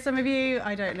 I know some of you,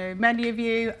 I don't know, many of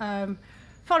you,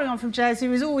 following on from Jez,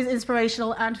 who is always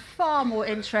inspirational and far more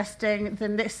interesting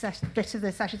than this bit of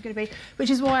the session is going to be, which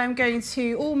is why I'm going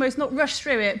to almost not rush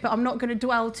through it, but I'm not going to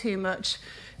dwell too much,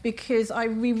 because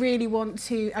we really want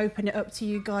to open it up to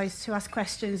you guys to ask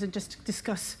questions and just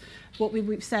discuss what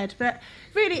we've said. But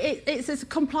really, it's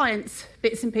compliance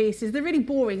bits and pieces, the really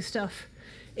boring stuff.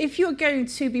 If you're going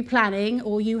to be planning,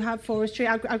 or you have forestry,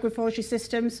 agroforestry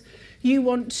systems, you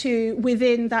want to,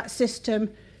 within that system,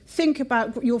 think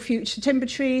about your future timber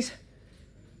trees.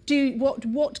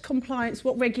 What compliance,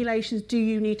 what regulations do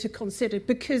you need to consider?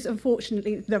 Because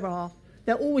unfortunately there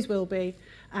always will be,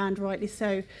 and rightly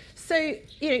so. So,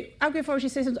 you know, agroforestry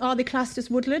systems, are they classed as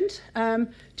woodland?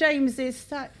 James is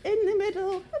sat in the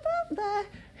middle, about there,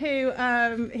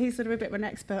 who he's sort of a bit of an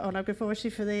expert on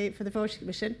agroforestry for the Forestry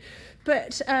Commission.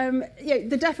 But you know,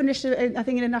 the definition, I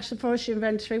think, in a National Forestry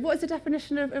Inventory, what is the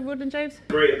definition of woodland, James?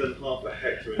 Greater than half a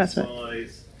hectare in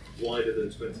size, wider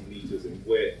than 20 metres in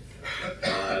width,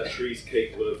 trees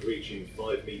capable of reaching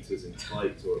 5 metres in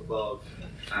height or above,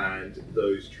 and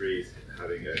those trees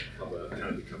having a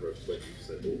canopy cover of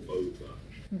 20% or over.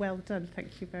 Well done,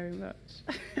 thank you very much.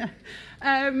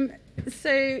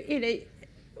 So, you know,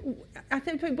 I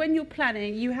think when you're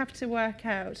planning, you have to work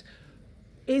out,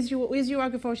 is your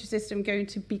agroforestry system going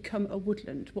to become a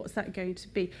woodland? What's that going to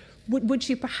be? Would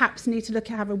you perhaps need to look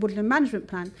at have a woodland management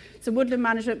plan? So woodland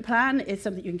management plan is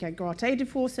something you can get grant aided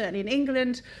for, certainly in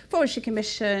England. Forestry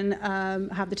Commission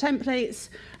have the templates,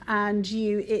 and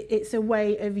it's a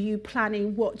way of you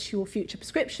planning what your future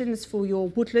prescriptions for your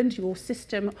woodland, your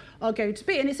system, are going to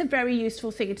be. And it's a very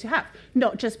useful thing to have,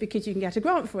 not just because you can get a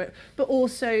grant for it, but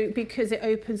also because it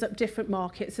opens up different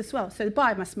markets as well. So the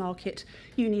biomass market,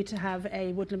 you need to have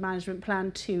a woodland management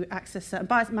plan to access certain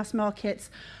biomass markets,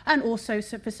 and also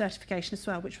for certification as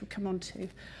well, which we'll come on to.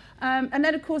 And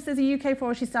then, of course, there's a UK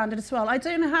forestry standard as well. I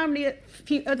don't know how many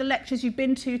few other lectures you've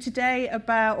been to today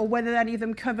about, or whether any of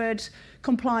them covered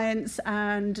compliance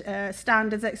and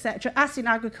standards, etc. As in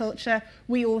agriculture,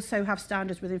 we also have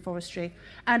standards within forestry,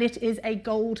 and it is a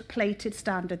gold-plated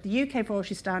standard, the UK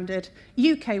forestry standard,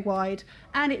 UK-wide,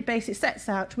 and it basically sets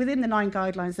out within the 9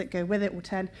 guidelines that go with it, or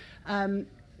 10,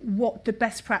 what the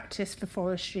best practice for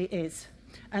forestry is,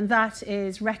 and that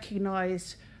is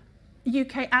recognised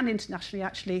UK and internationally,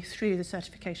 actually, through the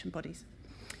certification bodies.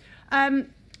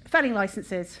 Felling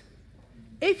licences.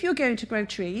 If you're going to grow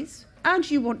trees and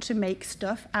you want to make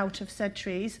stuff out of said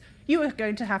trees, you are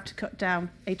going to have to cut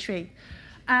down a tree.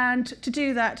 And to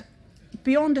do that,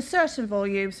 beyond a certain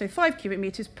volume, so 5 cubic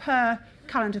metres per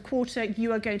calendar quarter,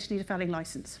 you are going to need a felling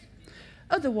licence.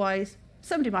 Otherwise,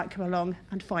 somebody might come along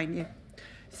and fine you.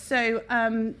 So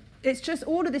it's just,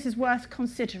 all of this is worth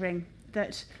considering,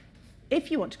 that if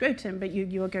you want to grow timber,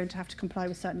 you are going to have to comply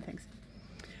with certain things.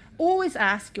 Always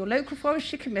ask your local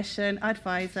Forestry Commission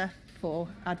advisor for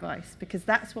advice, because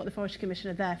that's what the Forestry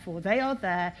Commission are there for. They are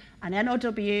there, and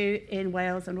NRW in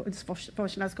Wales and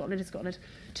Forestry in Scotland,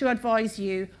 to advise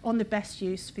you on the best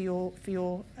use for your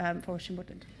forestry and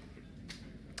woodland.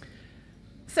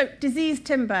 So, diseased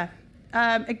timber.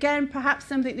 Again, perhaps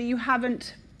something that you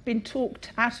haven't been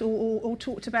talked at or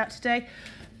talked about today,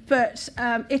 but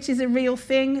it is a real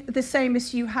thing, the same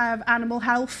as you have animal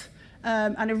health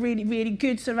and a really, really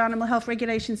good sort of animal health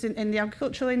regulations in the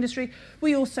agricultural industry.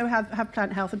 We also have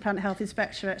plant health and plant health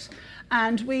inspectorate.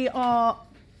 And we are,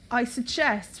 I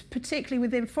suggest, particularly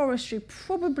within forestry,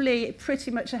 probably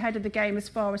pretty much ahead of the game as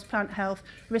far as plant health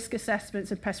risk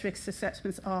assessments and pest risk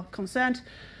assessments are concerned.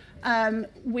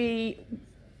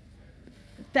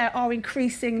 There are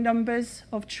increasing numbers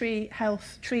of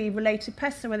tree-related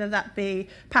pests, so whether that be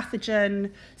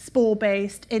pathogen,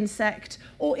 spore-based, insect,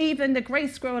 or even the grey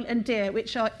squirrel and deer,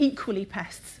 which are equally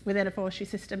pests within a forestry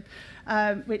system,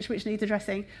 which needs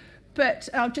addressing. But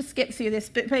I'll just skip through this,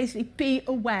 but basically be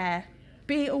aware.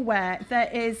 Be aware there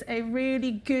is a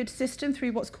really good system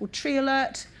through what's called Tree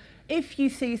Alert. If you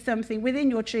see something within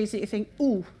your trees that you think,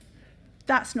 ooh,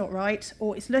 that's not right,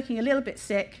 or it's looking a little bit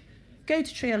sick, go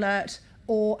to Tree Alert,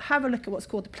 or have a look at what's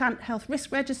called the Plant Health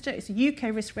Risk Register. It's a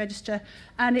UK risk register,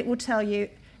 and it will tell you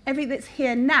everything that's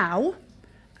here now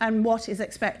and what is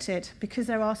expected, because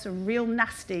there are some real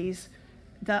nasties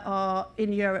that are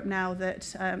in Europe now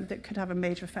that could have a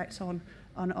major effect on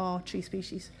our tree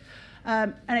species.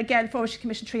 And again, Forestry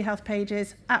Commission tree health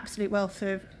pages, absolute wealth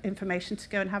of information to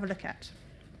go and have a look at.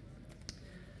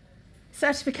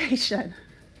 Certification.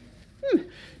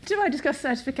 Do I discuss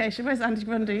certification? Where's Andy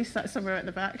Grundy? He's sat somewhere at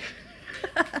the back.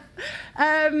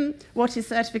 What is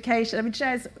certification? I mean,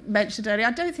 Jez mentioned earlier,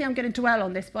 I don't think I'm going to dwell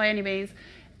on this by any means.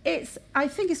 I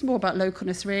think it's more about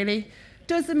localness, really.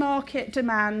 Does the market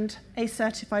demand a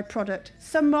certified product?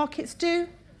 Some markets do,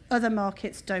 other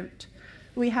markets don't.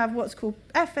 We have what's called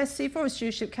FSC, Forest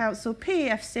Stewardship Council,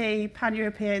 PEFC,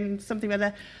 Pan-European, something or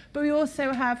other, but we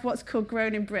also have what's called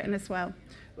Grown in Britain as well.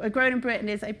 Grown in Britain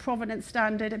is a provenance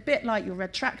standard, a bit like your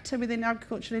red tractor within the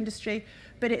agricultural industry,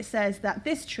 but it says that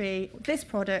this tree, this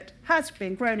product, has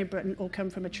been grown in Britain or come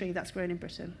from a tree that's grown in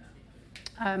Britain.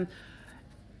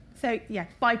 So yeah,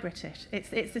 buy British. It's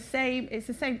the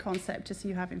same concept as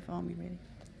you have in farming, really.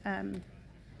 And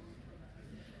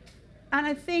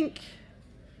I think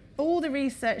all the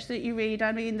research that you read,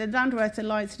 I mean, the Landworth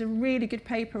Alliance did a really good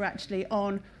paper actually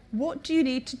on what do you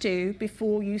need to do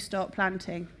before you start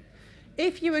planting.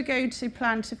 If you were going to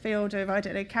plant a field of, I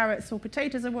don't know, carrots or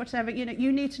potatoes or whatever, you know,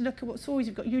 you need to look at what soils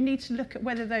you've got. You need to look at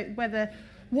whether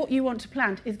what you want to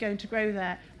plant is going to grow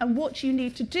there, and what you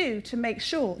need to do to make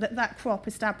sure that that crop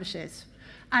establishes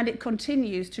and it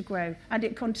continues to grow and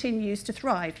it continues to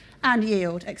thrive and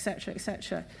yield, etc.,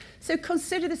 etc. So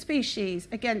consider the species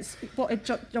against what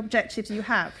objectives you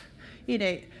have. You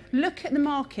know, look at the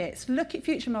markets, look at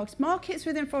future markets. Markets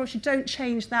within forestry don't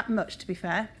change that much, to be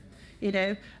fair. You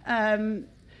know,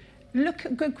 look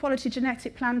at good quality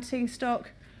genetic planting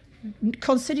stock.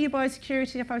 Consider your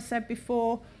biosecurity, if I've said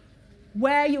before.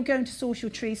 Where you're going to source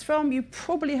your trees from. You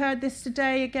probably heard this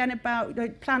today again about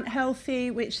Plant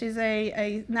Healthy, which is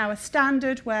now a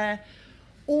standard where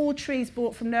all trees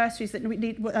bought from nurseries that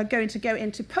are going to go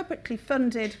into publicly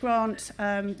funded grant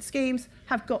schemes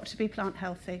have got to be Plant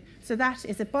Healthy. So that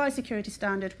is a biosecurity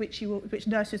standard which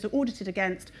nurseries are audited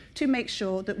against to make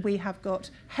sure that we have got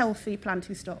healthy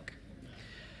planting stock.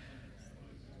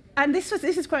 And this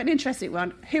is quite an interesting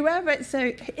one.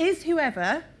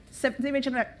 So the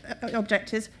original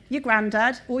objectives, your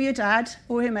granddad or your dad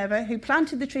or whomever who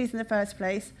planted the trees in the first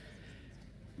place,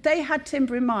 they had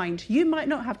timber in mind. You might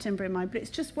not have timber in mind, but it's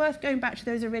just worth going back to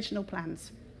those original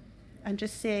plans and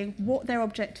just seeing what their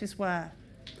objectives were.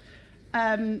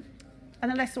 And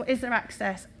unless, is there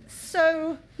access?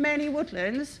 So many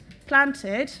woodlands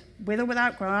planted, with or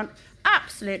without grant,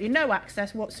 absolutely no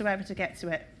access whatsoever to get to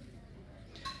it.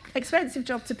 Expensive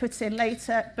job to put in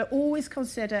later, but always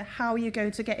consider how you're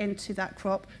going to get into that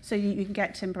crop so you can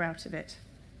get timber out of it.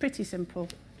 Pretty simple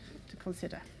to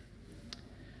consider.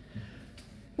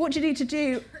 What do you need to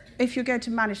do if you're going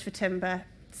to manage for timber?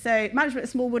 So management of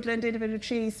small woodland, individual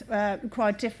trees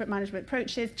require different management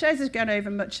approaches. Jez has gone over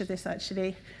much of this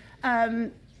actually.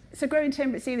 So growing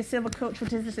timber is either silvicultural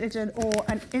decision or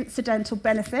an incidental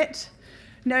benefit.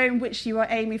 Knowing which you are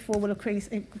aiming for will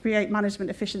create management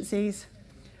efficiencies.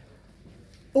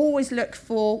 Always look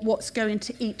for what's going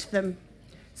to eat them.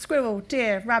 Squirrel,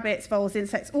 deer, rabbits, voles,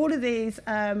 insects, all of these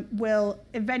will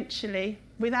eventually,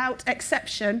 without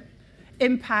exception,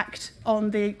 impact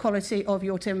on the quality of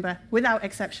your timber, without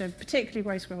exception, particularly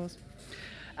grey squirrels.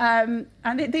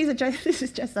 This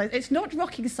is just science. It's not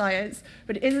rocket science,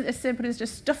 but it isn't as simple as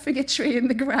just stuffing a tree in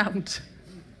the ground,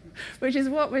 which is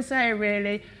what we're saying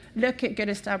really. Look at good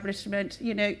establishment.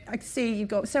 You know, I see you've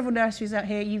got several nurseries out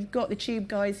here. You've got the tube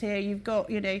guys here. You've got,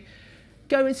 you know,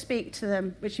 go and speak to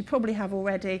them, which you probably have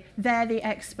already. They're the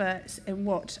experts in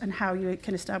what and how you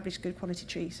can establish good quality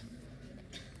trees.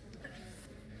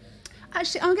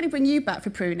 Actually, I'm going to bring you back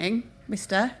for pruning,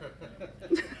 mister,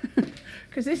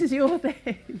 because this is your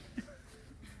thing.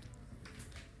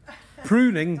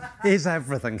 Pruning is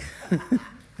everything.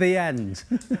 The end.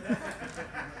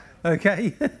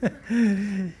 Okay?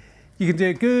 You can do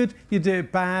it good, you do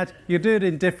it bad, you do it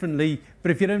indifferently, but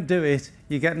if you don't do it,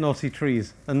 you get knotty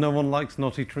trees, and no one likes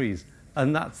knotty trees.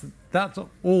 And that's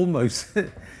almost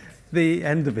the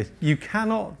end of it. You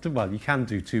cannot, well, you can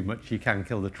do too much, you can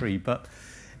kill the tree, but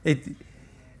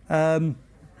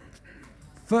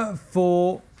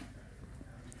for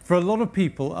a lot of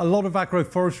people, a lot of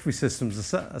agroforestry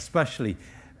systems especially,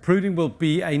 pruning will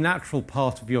be a natural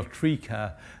part of your tree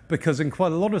care, because in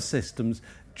quite a lot of systems,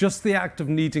 just the act of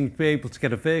needing to be able to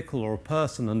get a vehicle or a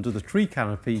person under the tree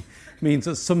canopy means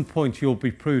at some point you'll be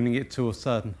pruning it to a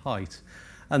certain height.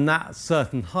 And that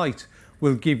certain height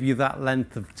will give you that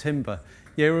length of timber.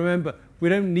 Yeah, remember, we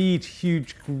don't need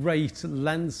huge, great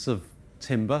lengths of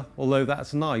timber, although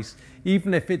that's nice.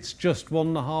 Even if it's just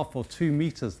 1.5 or 2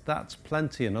 meters, that's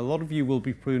plenty. And a lot of you will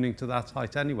be pruning to that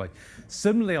height anyway.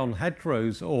 Similarly on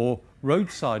hedgerows or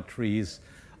roadside trees,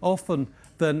 often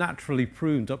they're naturally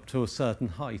pruned up to a certain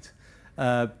height.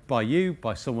 by you,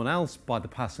 by someone else, by the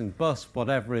passing bus,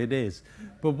 whatever it is.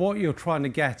 But what you're trying to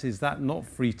get is that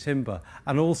knot-free timber,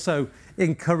 and also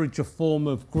encourage a form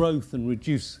of growth and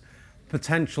reduce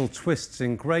potential twists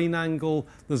in grain angle.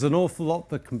 There's an awful lot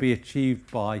that can be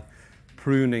achieved by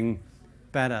pruning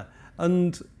better.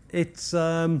 And it's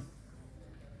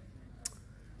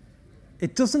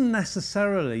it doesn't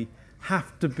necessarily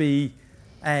have to be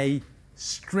a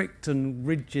strict and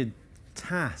rigid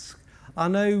task. I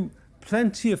know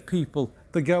plenty of people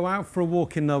that go out for a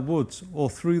walk in their woods or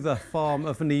through their farm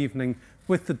of an evening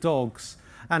with the dogs,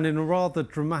 and in a rather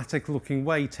dramatic looking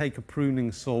way take a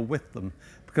pruning saw with them,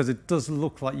 because it does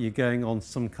look like you're going on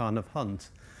some kind of hunt.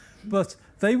 But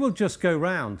they will just go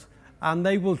round and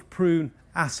they will prune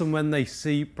as and when they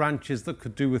see branches that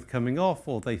could do with coming off,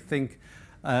 or they think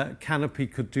canopy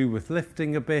could do with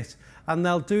lifting a bit, and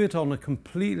they'll do it on a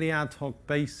completely ad hoc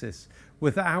basis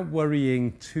without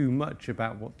worrying too much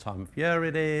about what time of year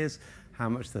it is, how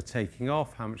much they're taking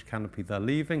off, how much canopy they're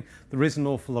leaving. There is an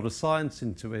awful lot of science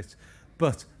into it,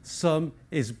 but some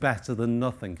is better than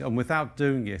nothing. And without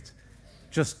doing it,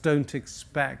 just don't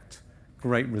expect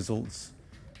great results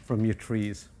from your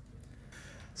trees.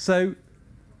 So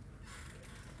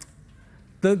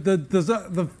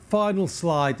the final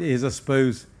slide is, I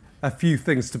suppose, a few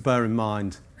things to bear in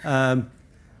mind. The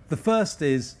first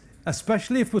is,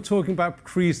 especially if we're talking about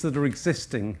trees that are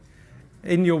existing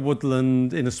in your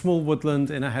woodland, in a small woodland,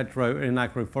 in a hedgerow, in an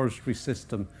agroforestry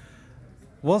system,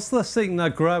 whilst they're sitting there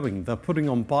growing, they're putting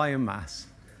on biomass.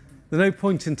 There's no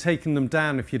point in taking them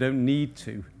down if you don't need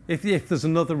to. If there's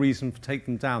another reason for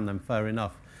taking them down, then fair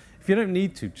enough. If you don't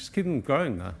need to, just keep them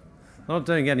growing there. They're not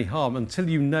doing any harm until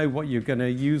you know what you're going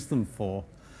to use them for.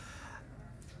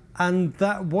 And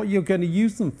that what you're going to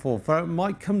use them for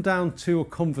might come down to a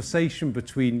conversation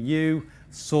between you,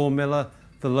 sawmiller,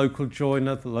 the local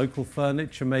joiner, the local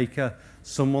furniture maker,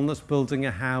 someone that's building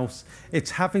a house.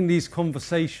 It's having these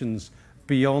conversations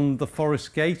beyond the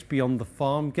forest gate, beyond the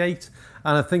farm gate.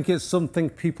 And I think it's something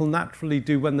people naturally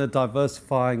do when they're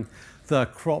diversifying their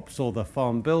crops or their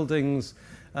farm buildings.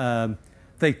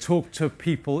 They talk to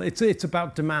people. It's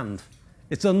about demand.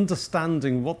 It's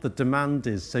understanding what the demand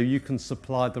is so you can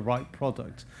supply the right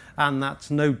product. And that's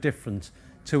no different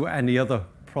to any other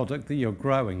product that you're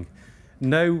growing.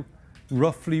 Know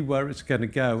roughly where it's going to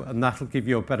go, and that'll give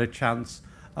you a better chance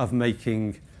of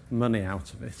making money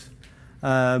out of it.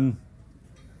 And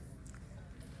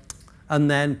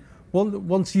then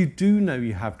once you do know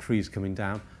you have trees coming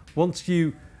down, once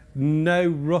you know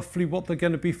roughly what they're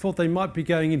going to be for, they might be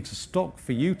going into stock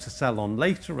for you to sell on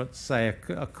later at, say,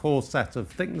 a core set of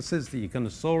thicknesses that you're going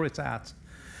to saw it at.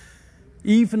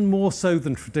 Even more so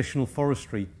than traditional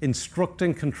forestry,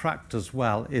 instructing contractors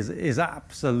well is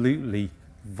absolutely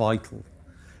vital,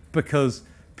 because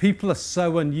people are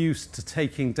so unused to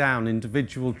taking down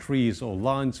individual trees or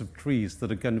lines of trees that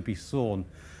are going to be sawn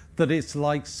that it's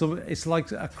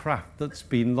like a craft that's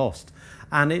been lost.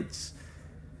 And it's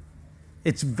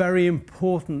very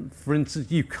important. For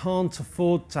instance, you can't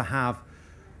afford to have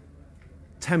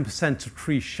 10% of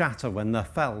trees shatter when they're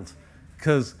felled,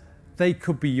 because they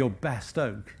could be your best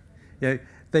oak. You know,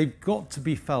 they've got to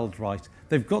be felled right.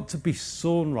 They've got to be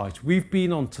sawn right. We've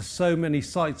been onto so many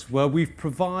sites where we've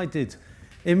provided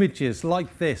images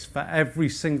like this for every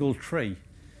single tree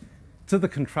to the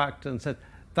contractor and said,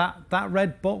 that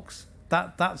red box,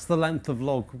 that's the length of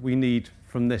log we need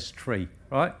from this tree,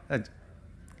 right?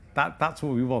 That's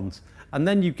what we want. And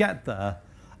then you get there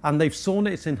and they've sawn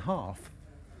it in half.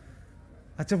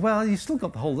 I said, well, you've still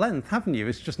got the whole length, haven't you?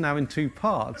 It's just now in two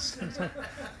parts. Like,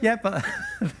 yeah, but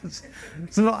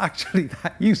it's not actually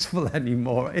that useful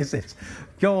anymore, is it?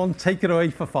 Go on, take it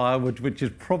away for firewood, which is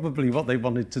probably what they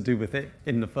wanted to do with it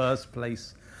in the first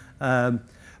place.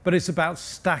 But it's about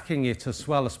stacking it as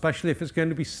well, especially if it's going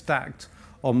to be stacked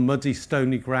on muddy,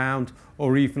 stony ground,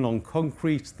 or even on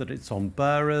concrete, that it's on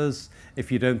bearers,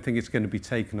 if you don't think it's going to be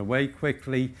taken away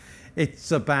quickly.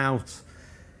 It's about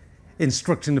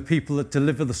instructing the people that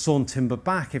deliver the sawn timber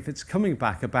back, if it's coming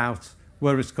back, about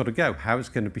where it's got to go, how it's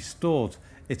going to be stored.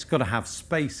 It's got to have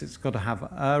space, it's got to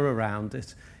have air around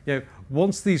it. You know,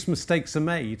 once these mistakes are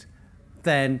made,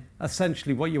 then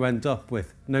essentially what you end up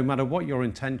with, no matter what your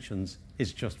intentions,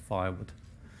 is just firewood.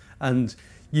 And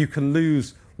you can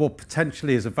lose what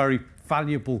potentially is a very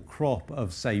valuable crop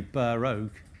of, say, bare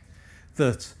oak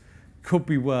that could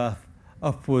be worth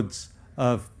upwards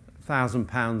of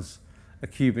 £1,000 a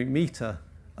cubic metre,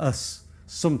 as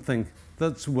something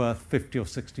that's worth £50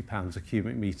 or £60 a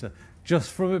cubic metre,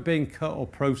 just from it being cut or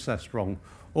processed wrong,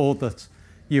 or that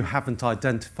you haven't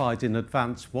identified in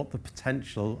advance what the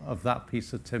potential of that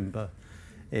piece of timber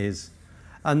is.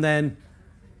 And then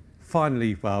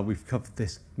finally, well, we've covered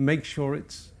this. Make sure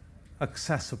it's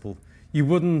accessible. You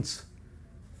wouldn't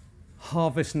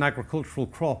harvest an agricultural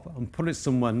crop and put it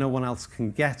somewhere no one else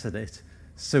can get at it.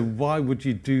 So why would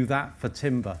you do that for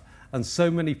timber? And so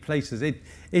many places,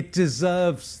 it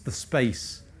deserves the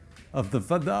space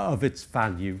of its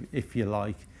value, if you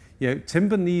like.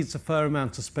 Timber needs a fair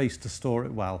amount of space to store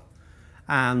it well.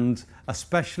 And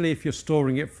especially if you're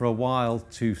storing it for a while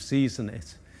to season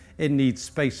it, it needs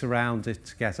space around it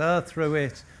to get air through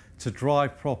it, to dry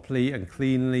properly and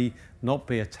cleanly, not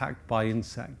be attacked by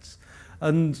insects.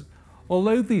 And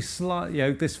although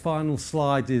this final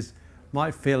slide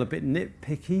might feel a bit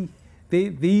nitpicky,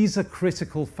 these are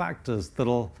critical factors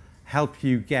that'll help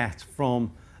you get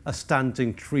from a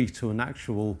standing tree to an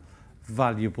actual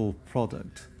valuable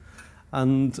product.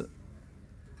 And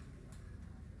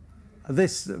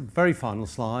this very final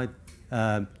slide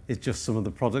is just some of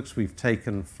the products we've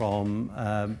taken from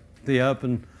the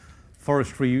urban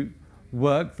forestry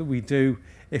work that we do.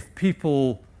 If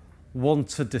people want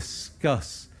to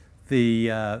discuss the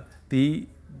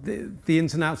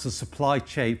ins and outs of supply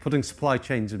chain, putting supply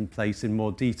chains in place in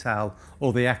more detail,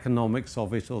 or the economics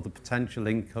of it, or the potential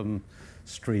income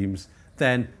streams,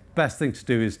 then best thing to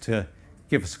do is to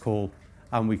give us a call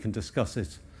and we can discuss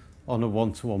it on a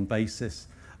one-to-one basis.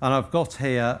 And I've got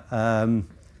here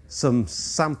some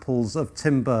samples of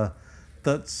timber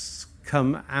that's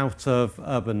come out of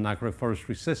urban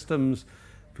agroforestry systems,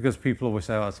 because people always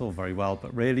say, oh, that's all very well,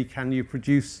 but really, can you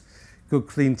produce good,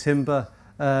 clean timber?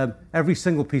 Every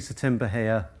single piece of timber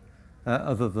here,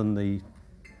 other than the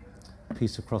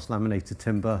piece of cross-laminated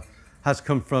timber, has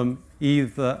come from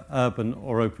either urban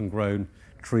or open-grown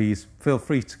trees. Feel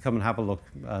free to come and have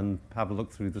a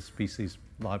look through the species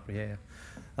library here.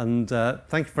 And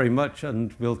thank you very much,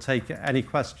 and we'll take any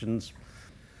questions.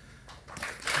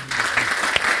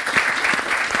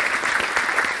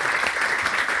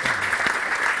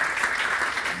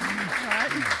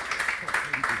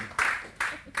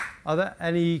 Are there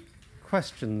any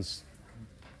questions?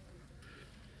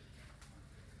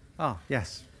 Ah,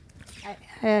 yes.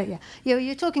 Yeah,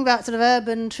 you're talking about sort of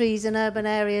urban trees in urban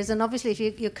areas, and obviously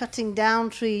if you're cutting down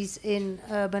trees in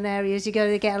urban areas, you're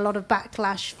going to get a lot of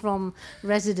backlash from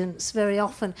residents very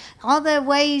often. Are there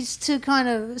ways to kind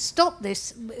of stop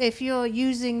this? If you're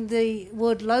using the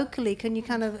wood locally, can you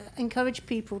kind of encourage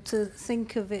people to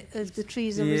think of it as the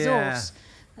tree's a resource?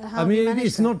 I mean,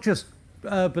 it's not just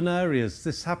urban areas.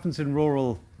 This happens in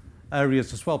rural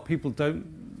areas as well. People don't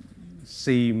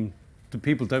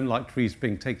like trees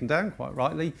being taken down, quite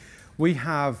rightly. We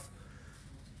have,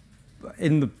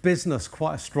 in the business,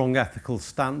 quite a strong ethical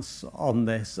stance on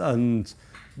this. And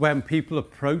when people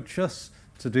approach us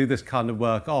to do this kind of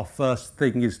work, our first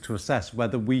thing is to assess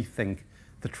whether we think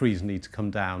the trees need to come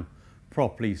down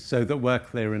properly, so that we're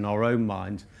clear in our own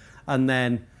mind. And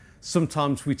then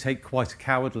sometimes we take quite a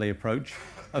cowardly approach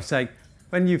of saying,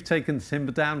 when you've taken the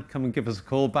timber down, come and give us a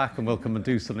call back and we'll come and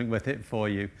do something with it for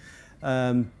you.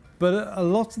 But a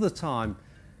lot of the time,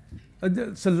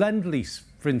 so Lend-Lease,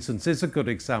 for instance, is a good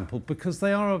example, because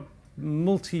they are a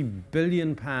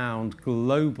multi-billion-pound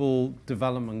global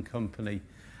development company.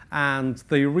 And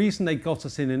the reason they got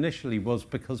us in initially was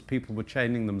because people were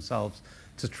chaining themselves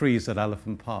to trees at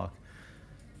Elephant Park.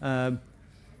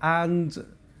 And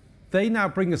they now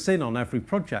bring us in on every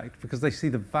project because they see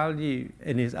the value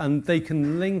in it, and they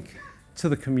can link to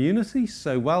the community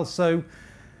so well. So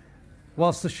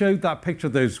whilst I showed that picture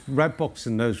of those red boxes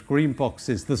and those green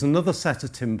boxes, there's another set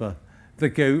of timber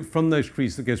that go from those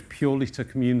trees that goes purely to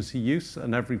community use,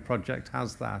 and every project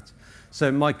has that. So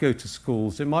it might go to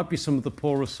schools, it might be some of the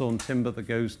poorer sawn timber that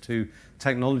goes to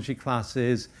technology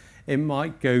classes, it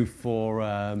might go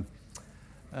for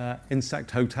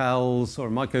insect hotels, or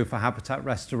it might go for habitat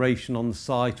restoration on the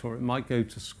site, or it might go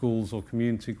to schools or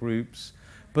community groups.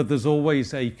 But there's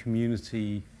always a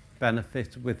community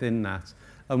benefit within that.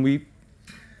 And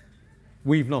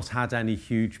we've not had any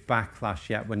huge backlash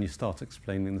yet when you start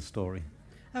explaining the story.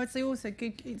 I would say also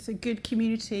it's a good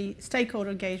community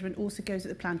stakeholder engagement also goes at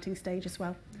the planting stage as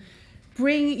well.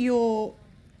 Bring your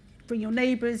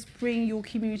neighbours, bring your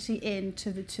community in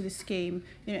to the scheme,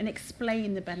 and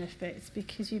explain the benefits,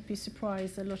 because you'd be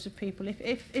surprised a lot of people,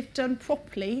 if done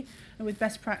properly and with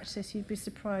best practice, you'd be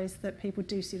surprised that people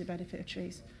do see the benefit of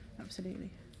trees. Absolutely.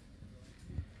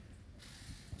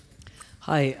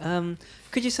 Hi,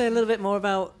 could you say a little bit more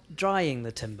about drying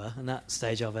the timber and that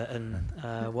stage of it,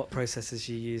 and what processes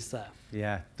you use there?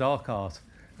 Yeah, dark art.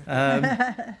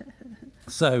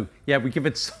 So, yeah, we give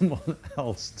it to someone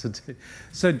else to do.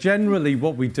 So generally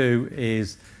what we do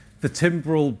is the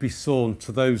timber will be sawn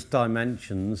to those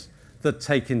dimensions that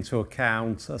take into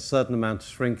account a certain amount of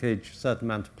shrinkage, a certain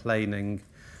amount of planing,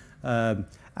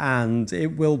 and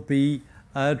it will be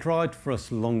dried for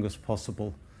as long as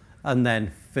possible and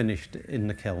then finished in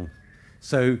the kiln.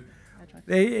 So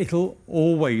it'll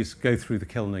always go through the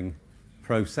kilning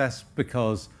process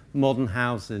because modern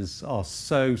houses are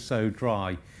so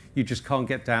dry. You just can't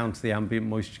get down to the ambient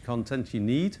moisture content you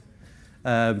need.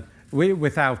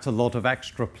 Without a lot of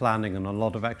extra planning and a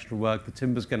lot of extra work, the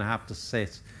timber's going to have to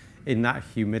sit in that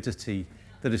humidity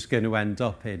that it's going to end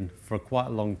up in for quite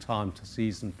a long time to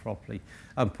season properly.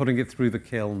 And putting it through the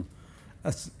kiln,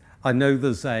 I know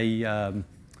there's a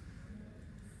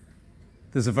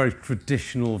very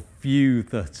traditional view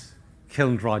that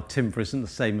kiln-dried timber isn't the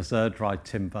same as air-dried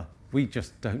timber. We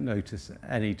just don't notice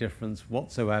any difference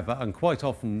whatsoever, and quite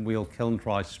often we'll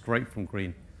kiln-dry straight from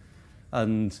green.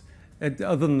 And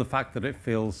other than the fact that it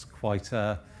feels quite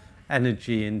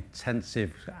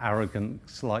energy-intensive,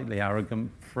 slightly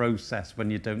arrogant process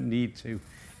when you don't need to,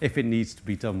 if it needs to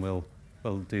be done, we'll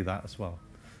do that as well.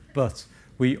 But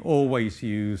we always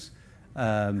use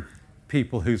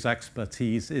people whose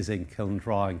expertise is in kiln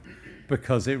drying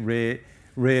because it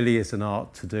really is an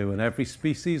art to do, and every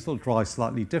species will dry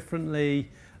slightly differently,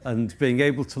 and being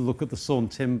able to look at the sawn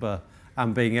timber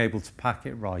and being able to pack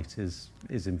it right is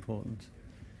important.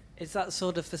 Is that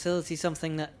sort of facility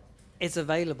something that is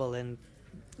available in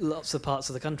lots of parts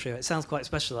of the country? It sounds quite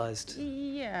specialised.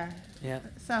 Yeah. Yeah.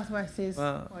 Southwest is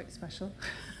quite special.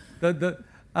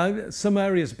 Some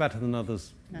areas are better than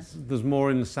others. No. There's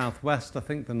more in the southwest, I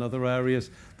think, than other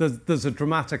areas. There's a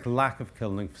dramatic lack of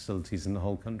kilning facilities in the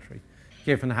whole country,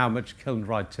 given how much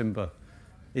kiln-dried timber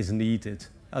is needed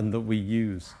and that we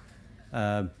use.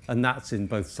 And that's in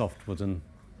both softwood and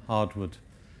hardwood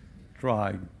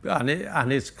drying.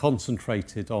 And it's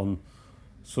concentrated on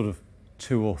sort of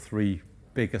 2 or 3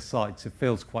 bigger sites. It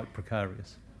feels quite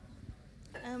precarious.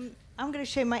 I'm going to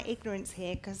show my ignorance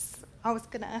here because I was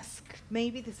going to ask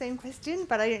maybe the same question,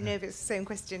 but I don't know if it's the same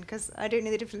question because I don't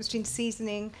know the difference between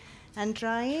seasoning and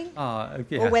drying,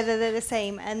 or whether they're the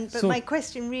same. But my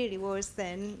question really was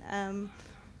then,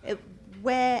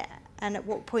 where and at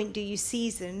what point do you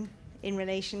season in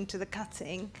relation to the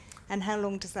cutting, and how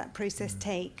long does that process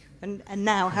take? And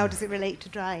now, how does it relate to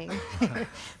drying?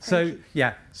 So,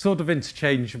 yeah, sort of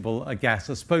interchangeable, I guess.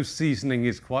 I suppose seasoning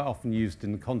is quite often used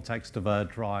in the context of air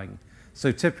drying.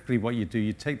 So typically what you do,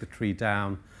 you take the tree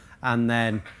down and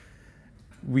then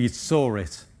we'd saw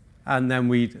it, and then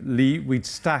we'd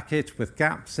stack it with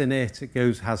gaps in it.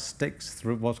 It has sticks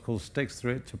through, what's called sticks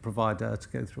through it, to provide air to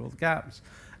go through all the gaps.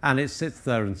 And it sits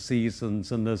there and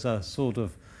seasons, and there's a sort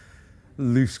of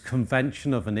loose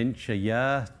convention of 1 inch a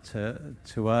year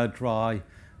to air dry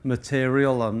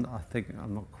material, and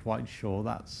I'm not quite sure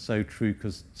that's so true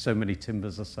because so many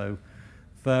timbers are so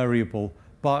variable.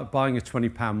 But buying a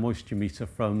 £20 moisture meter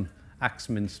from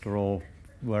Axminster or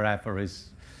wherever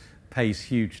pays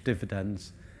huge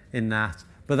dividends in that.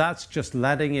 But that's just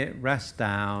letting it rest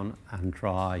down and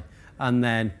dry, and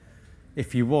then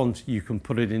if you want, you can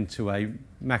put it into a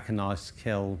mechanised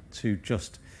kiln to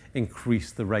just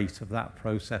increase the rate of that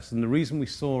process. And the reason we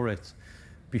saw it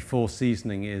before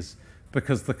seasoning is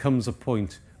because there comes a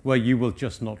point where you will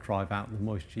just not drive out the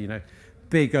moisture. You know,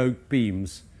 big oak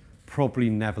beams probably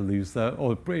never lose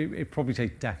it probably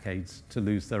takes decades to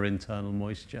lose their internal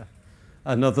moisture.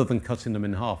 And other than cutting them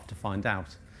in half to find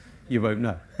out, you won't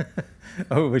know,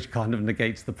 which kind of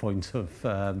negates the point of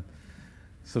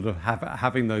sort of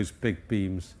having those big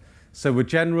beams. So we're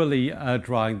generally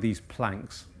drying these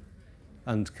planks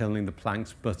and kilning the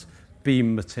planks, but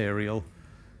beam material,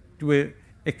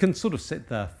 it can sort of sit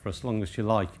there for as long as you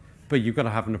like, but you've got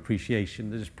to have an appreciation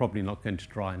that it's probably not going to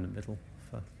dry in the middle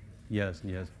for years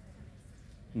and years.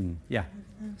 Yeah.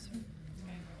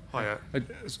 Hi.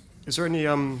 Is there any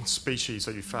species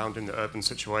that you found in the urban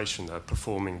situation that are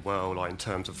performing well, like in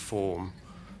terms of form,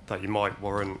 that you might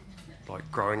warrant like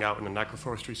growing out in an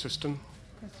agroforestry system?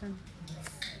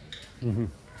 Mm-hmm.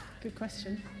 Good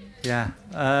question. Yeah.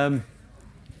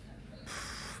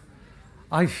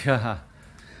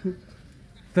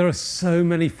 There are so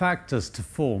many factors to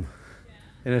form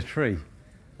in a tree.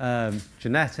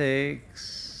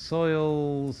 Genetics,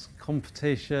 soils,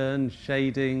 competition,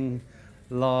 shading,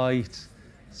 light,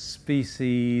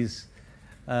 species.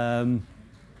 It's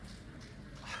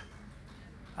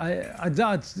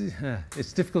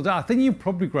difficult. I think you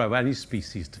probably grow any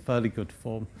species to fairly good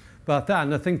form.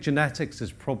 And I think genetics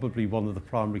is probably one of the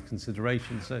primary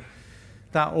considerations. So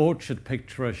that orchard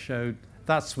picture I showed,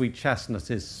 that sweet chestnut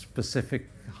is specific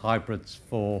hybrids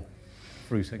for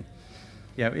fruiting.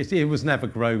 Yeah, it was never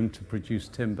grown to produce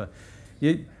timber.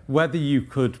 Whether you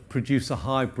could produce a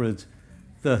hybrid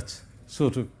that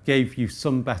sort of gave you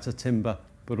some better timber,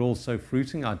 but also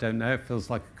fruiting. I don't know, it feels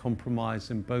like a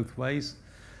compromise in both ways.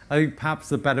 I think perhaps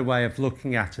the better way of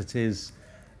looking at it is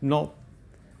not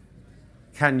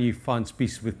can you find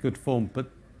species with good form, but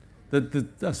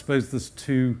I suppose there's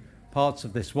two parts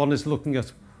of this. One is looking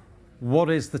at what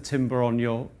is the timber on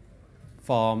your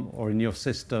farm or in your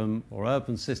system or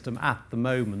urban system at the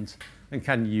moment, and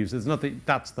can you use it? There's nothing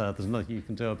that's there, there's nothing you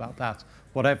can do about that.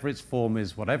 Whatever its form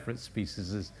is, whatever its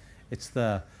species is, it's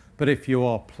there. But if you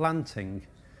are planting,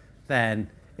 then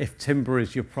if timber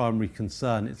is your primary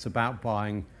concern, it's about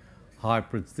buying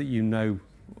hybrids that you know,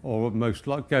 or most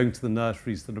like going to the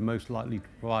nurseries that are most likely to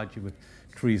provide you with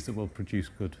trees that will produce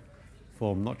good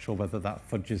form. Not sure whether that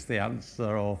fudges the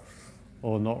answer or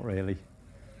not really.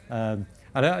 And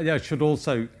I should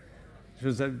also,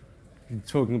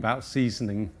 talking about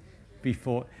seasoning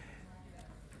before,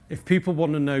 if people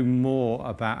want to know more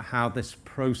about how this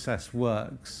process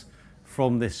works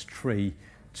from this tree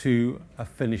to a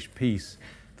finished piece,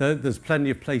 there's plenty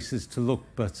of places to look,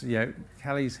 but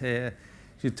Kelly's here.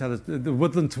 She'd tell us the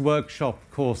Woodland to Workshop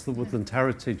course that Woodland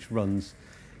Heritage runs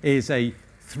is a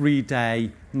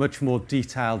 3-day, much more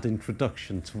detailed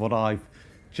introduction to what I've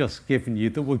just given you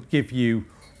that will give you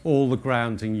all the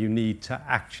grounding you need to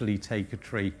actually take a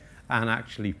tree and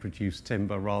actually produce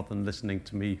timber rather than listening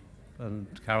to me and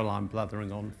Caroline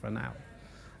blathering on for an hour.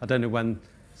 I don't know when,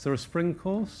 is there a spring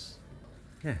course?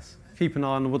 Yes, keep an eye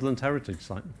on the Woodland Heritage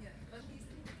site.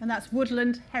 And that's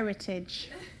Woodland Heritage.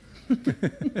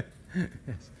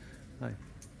 Yes. Hi.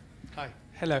 Hi.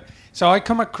 Hello. So I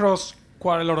come across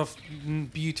quite a lot of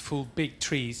beautiful big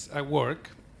trees at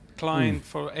work. Client,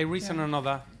 for a reason or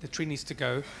another, the tree needs to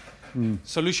go.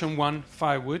 Solution one,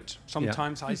 firewood.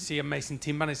 Sometimes I see amazing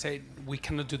timber and I say, we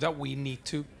cannot do that, we need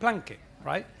to plank it,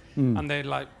 right? And they're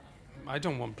like, I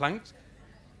don't want planks.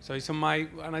 So it's on my,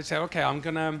 and I say, okay, I'm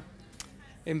gonna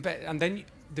embed, and then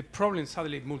the problem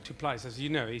suddenly multiplies, as you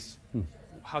know, is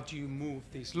how do you move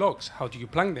these logs? How do you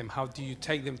plank them? How do you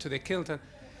take them to the kiln?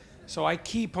 So I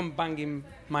keep on banging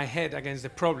my head against the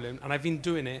problem, and I've been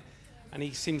doing it, and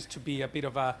it seems to be a bit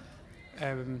of a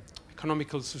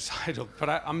economical suicidal,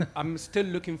 but I'm still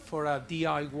looking for a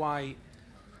DIY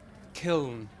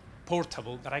kiln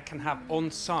portable that I can have on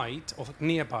site or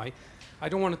nearby. I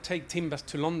don't want to take timbers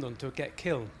to London to get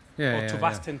kiln or to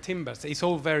Baston timbers. It's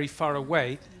all very far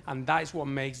away, and that is what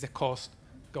makes the cost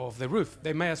go off the roof.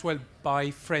 They may as well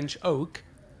buy French oak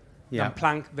than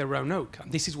plank their own oak.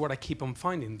 And this is what I keep on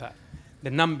finding, that the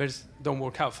numbers don't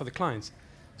work out for the clients.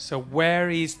 So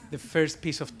where is the first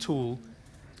piece of tool?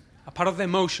 A part of the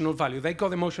emotional value. They got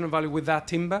the emotional value with that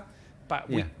timber, but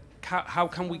how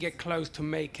can we get close to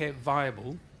make it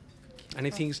viable?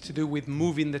 Anything is to do with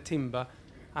moving the timber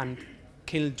and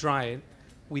kiln dry it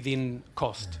within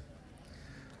cost.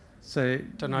 So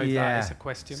don't know if that is a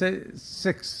question. So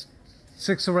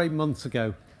six or 8 months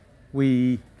ago,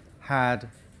 we had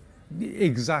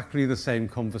exactly the same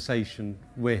conversation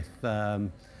with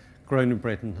Grown in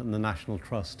Britain and the National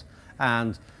Trust,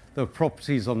 and the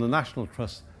properties on the National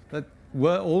Trust that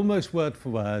were almost word for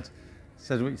word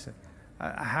said what you said.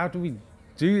 How do we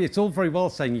do? It's all very well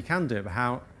saying you can do it, but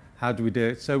how do we do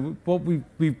it? So what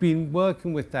we've been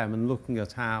working with them and looking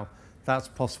at how that's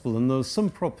possible, and there's some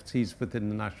properties within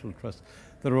the National Trust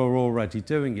that are already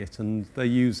doing it, and they're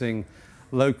using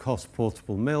low-cost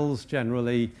portable mills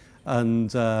generally,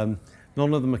 and none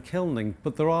of them are kilning,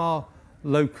 but there are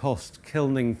low-cost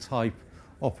kilning type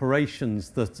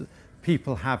operations that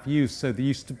people have used. So there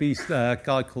used to be a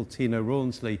guy called Tino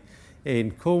Rawnsley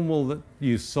in Cornwall that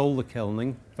used solar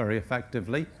kilning very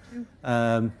effectively.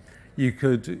 You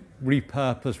could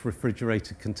repurpose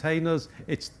refrigerated containers.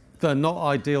 They're not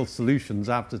ideal solutions,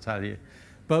 I have to tell you,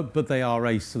 but they are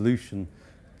a solution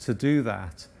to do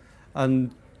that.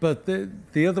 But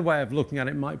the other way of looking at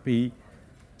it might be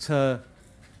to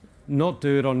not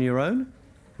do it on your own,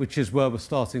 which is where we're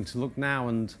starting to look now.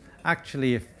 And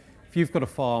actually, if you've got a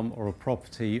farm or a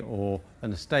property or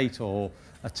an estate or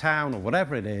a town or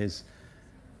whatever it is,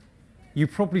 you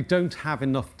probably don't have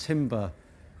enough timber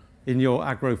in your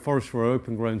agroforestry or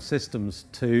open-grown systems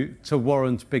to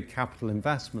warrant big capital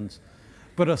investments.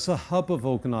 But as a hub of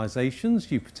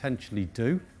organisations, you potentially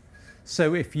do.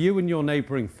 So if you and your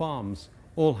neighbouring farms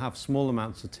all have small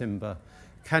amounts of timber,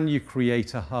 can you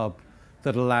create a hub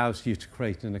that allows you to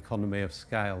create an economy of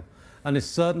scale? And it's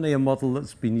certainly a model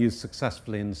that's been used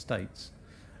successfully in the States.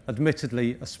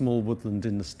 Admittedly, a small woodland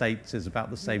in the States is about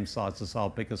the same size as our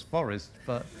biggest forest,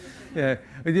 but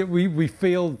we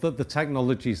feel that the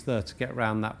technology is there to get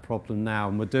around that problem now,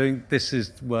 and this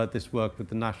is where this work with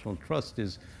the National Trust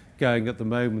is going at the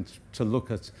moment, to look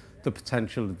at the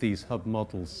potential of these hub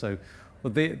models. So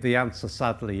But the answer,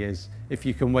 sadly, is if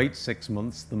you can wait 6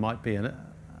 months, there might be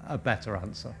a better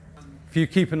answer. If you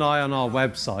keep an eye on our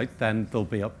website, then there'll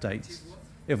be updates.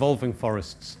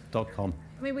 evolvingforests.com.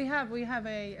 I mean, we have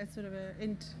a sort of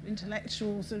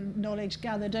intellectual sort of knowledge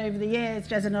gathered over the years.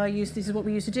 Jez and I this is what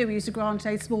we used to do. We used to grant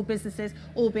aid small businesses,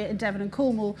 albeit in Devon and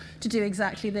Cornwall, to do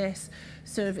exactly this,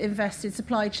 sort of invest in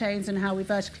supply chains and how we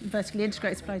vertically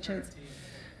integrate supply chains.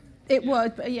 It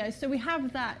was, but yeah, so we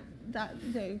have that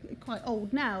quite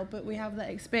old now, but we have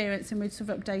that experience and we're sort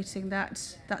of updating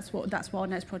that. That's what our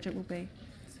next project will be.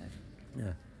 So.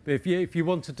 Yeah. But if you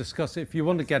want to discuss it, if you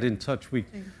want to get in touch,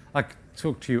 I could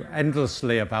talk to you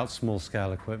endlessly about small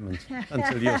scale equipment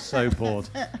until you're so bored.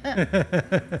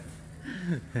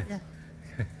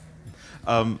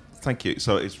 Thank you.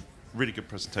 So it's really good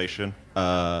presentation.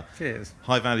 Cheers.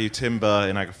 High value timber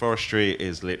in agroforestry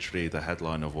is literally the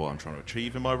headline of what I'm trying to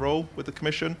achieve in my role with the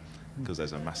Commission, because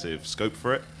there's a massive scope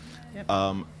for it.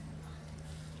 Yep.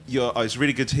 It's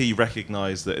really good to hear you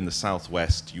recognise that in the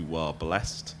southwest you are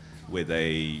blessed with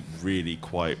a really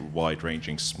quite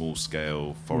wide-ranging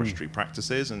small-scale forestry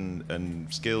practices and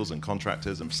skills and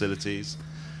contractors and facilities.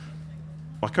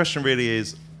 My question really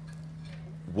is,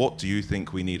 what do you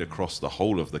think we need across the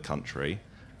whole of the country?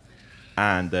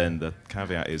 And then the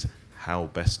caveat is, how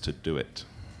best to do it?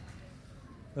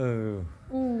 Oh.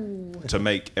 Ooh. To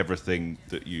make everything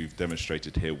that you've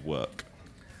demonstrated here work.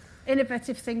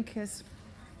 Innovative thinkers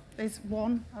is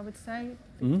one, I would say.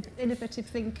 Innovative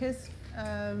thinkers. Take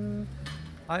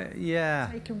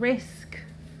a risk.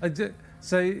 For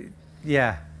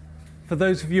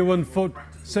those of you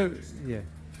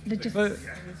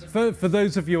for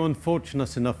those of you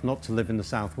unfortunate enough not to live in the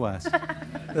southwest,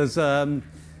 there's a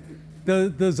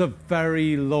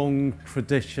very long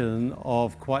tradition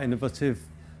of quite innovative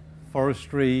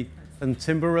forestry and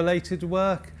timber-related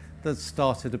work that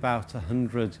started about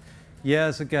 100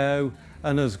 years ago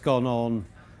and has gone on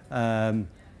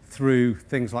through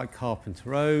things like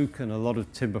carpenter oak and a lot of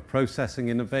timber processing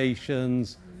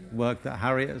innovations, work that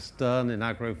Harriet has done in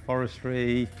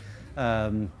agroforestry.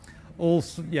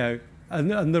 Also,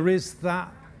 and there is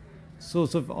that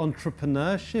sort of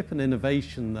entrepreneurship and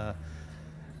innovation there.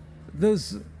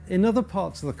 There's, in other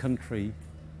parts of the country,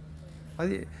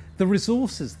 the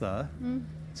resources there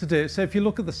to do it. So if you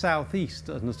look at the southeast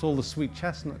and it's all the sweet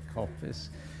chestnut coppice,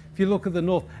 if you look at the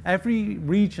north, every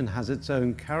region has its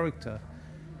own character.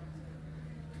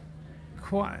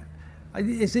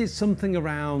 Is it something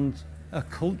around a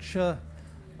culture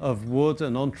of wood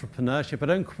and entrepreneurship? I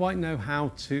don't quite know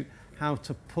how to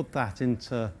put that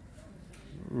into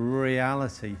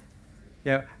reality.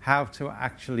 How to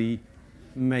actually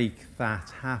make that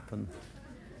happen.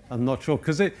 I'm not sure,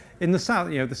 because in the south,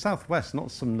 the southwest,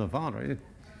 not some Nevada, it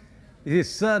is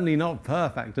certainly not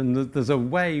perfect, and there's a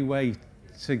way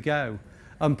to go.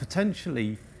 And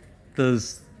potentially,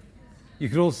 you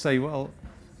could also say, well,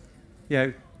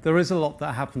 there is a lot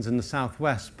that happens in the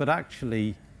southwest, but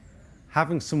actually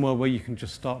having somewhere where you can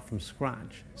just start from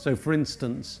scratch. So for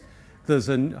instance, there's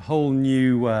a whole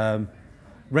new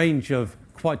range of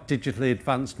quite digitally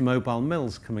advanced mobile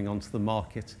mills coming onto the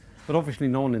market, but obviously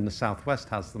no one in the southwest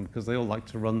has them because they all like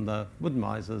to run the wood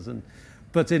misers.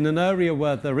 But in an area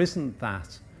where there isn't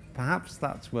that, perhaps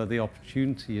that's where the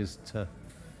opportunity is to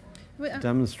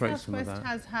demonstrate some of that.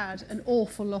 Southwest has had an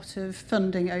awful lot of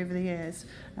funding over the years,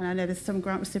 and I know there's some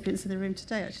grant recipients in the room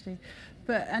today actually.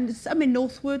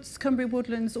 Northwoods, Cumbria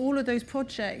Woodlands, all of those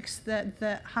projects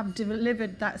that have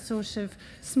delivered that sort of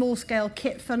small-scale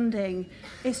kit funding,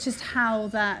 it's just how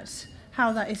that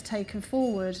is taken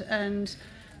forward. And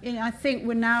I think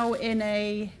we're now in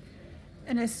a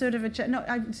sort of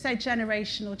I'd say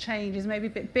generational change is maybe a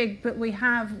bit big, but we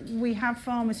have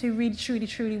farmers who really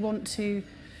truly want to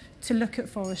look at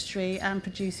forestry and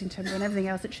producing timber and everything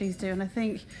else that trees do. And I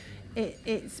think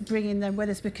it's bringing them with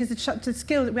us because the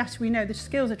skills that we know the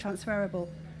skills are transferable,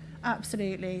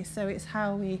 absolutely. So it's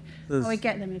how we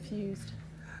get them infused.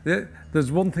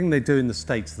 There's one thing they do in the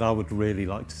States that I would really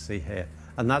like to see here,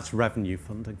 and that's revenue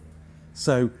funding.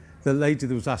 So the lady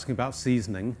that was asking about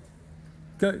seasoning,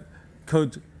 could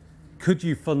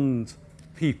you fund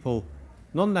people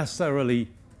not necessarily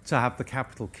to have the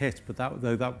capital kit, but that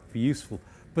would be useful,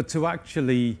 but to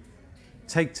actually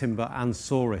take timber and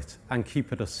saw it and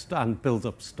keep it and build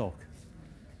up stock.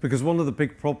 Because one of the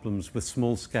big problems with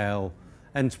small-scale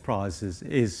enterprises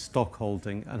is stock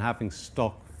holding and having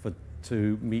stock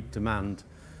to meet demand.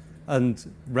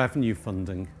 And revenue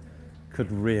funding could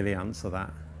really answer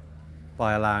that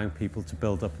by allowing people to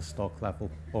build up a stock level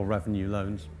or revenue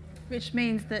loans. Which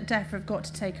means that DEFRA have got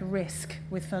to take a risk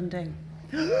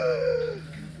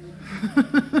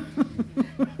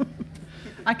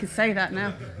I could say that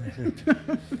now.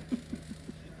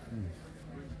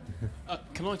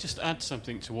 Can I just add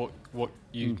something to what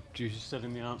you said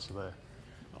in the answer there?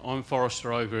 I'm a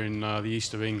forester over in the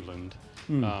east of England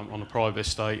on a private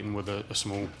estate and with a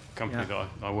small company that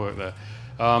I work there.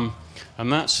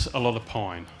 And that's a lot of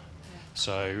pine.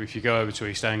 So if you go over to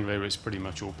East Anglia, it's pretty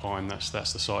much all pine. That's the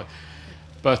site.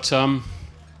 But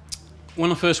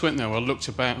when I first went there, I looked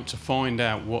about to find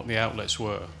out what the outlets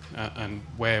were and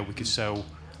where we could sell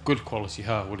good quality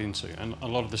hardwood into. And a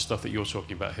lot of the stuff that you're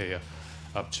talking about here,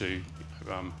 up to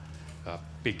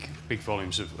big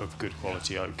volumes of good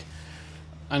quality oak.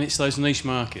 And it's those niche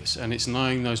markets, and it's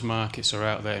knowing those markets are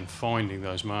out there and finding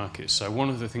those markets. So one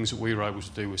of the things that we were able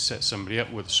to do was set somebody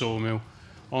up with a sawmill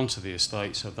onto the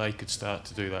estate so they could start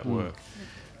to do that work.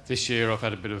 This year I've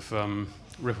had a bit of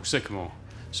ripple sycamore.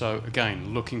 So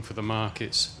again, looking for the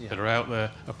markets that are out there,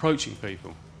 approaching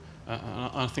people. And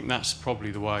I think that's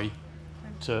probably the way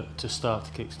to start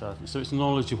to kickstart it. So it's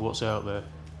knowledge of what's out there,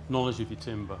 knowledge of your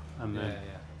timber, and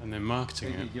then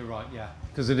marketing it. You're right,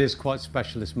 because it is quite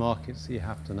specialist markets that you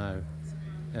have to know.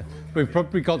 Yeah. We've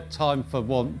probably got time for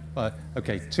one.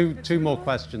 Okay, two more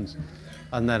questions,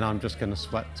 and then I'm just going to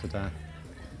sweat to death.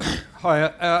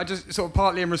 Hi, just sort of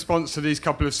partly in response to these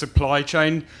couple of supply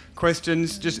chain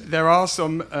questions. Just there are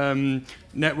some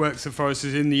networks of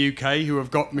foresters in the UK who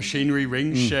have got machinery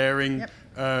rings sharing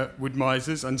wood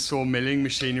misers and saw milling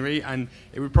machinery, and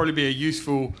it would probably be a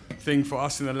useful thing for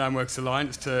us in the Landworks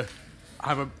Alliance to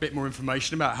have a bit more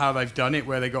information about how they've done it,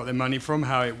 where they got their money from,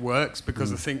 how it works,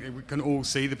 because I think we can all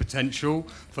see the potential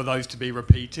for those to be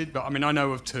repeated. But I mean, I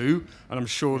know of two, and I'm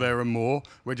sure there are more,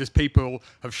 where just people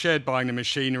have shared buying the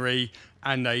machinery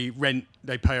and they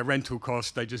pay a rental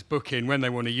cost. They just book in when they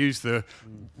want to use the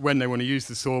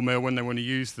sawmill, when they want to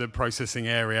use the processing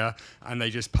area, and they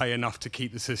just pay enough to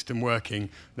keep the system working.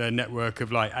 Their network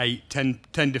of like 10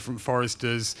 different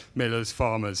foresters, millers,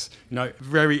 farmers.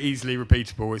 Very easily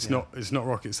repeatable. It's not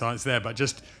rocket science there, but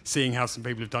just seeing how some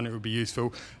people have done it would be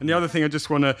useful. And the other thing I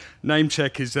just want to name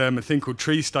check is a thing called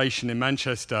Tree Station in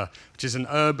Manchester, which is an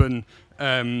urban.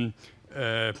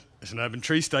 It's an urban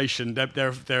tree station.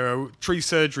 They're a tree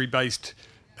surgery-based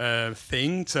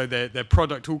thing. So their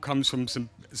product all comes from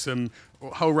some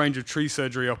whole range of tree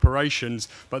surgery operations.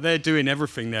 But they're doing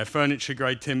everything there: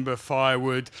 furniture-grade timber,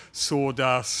 firewood,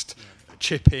 sawdust,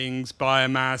 chippings,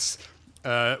 biomass.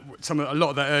 A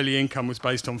lot of their early income was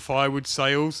based on firewood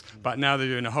sales, but now they're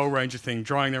doing a whole range of things,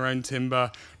 drying their own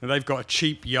timber. And they've got a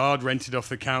cheap yard rented off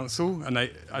the council, and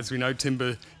as we know,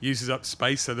 timber uses up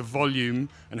space, so the volume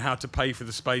and how to pay for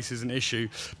the space is an issue.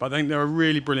 But I think they're a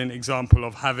really brilliant example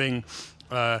of having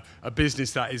a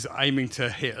business that is aiming to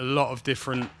hit a lot of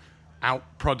different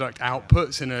product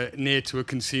outputs near to a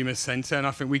consumer centre, and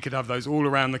I think we could have those all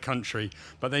around the country.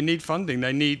 But they need funding.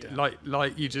 They need,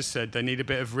 like you just said, they need a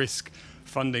bit of risk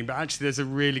funding. But actually, there's a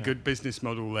really good business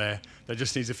model there. There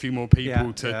just needs a few more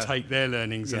people to take their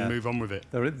learnings and move on with it.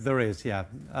 There is,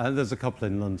 there's a couple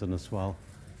in London as well.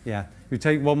 Yeah. We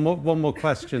take one more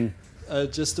question.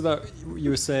 Just about,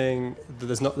 you were saying that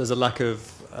there's a lack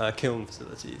of kiln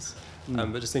facilities.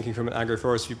 But just thinking from an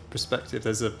agroforestry perspective,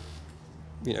 there's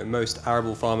most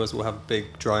arable farmers will have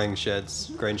big drying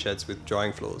sheds, grain sheds with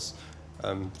drying floors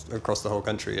across the whole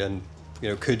country. And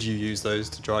could you use those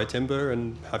to dry timber?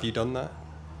 And have you done that?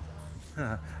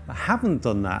 I haven't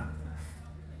done that.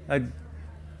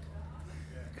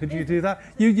 Could you do that?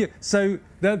 So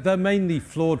they're mainly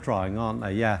floor drying, aren't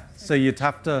they? Yeah. So you'd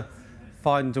have to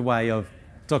find a way of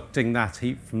ducting that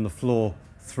heat from the floor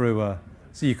through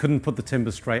so you couldn't put the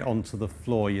timber straight onto the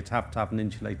floor. You'd have to have an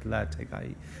insulated layer to take that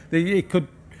heat.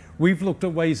 We've looked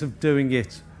at ways of doing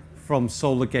it from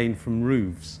solar gain from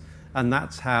roofs, and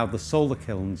that's how the solar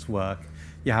kilns work.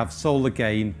 You have solar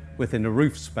gain within a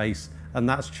roof space, and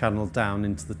that's channeled down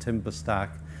into the timber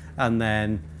stack. And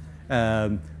then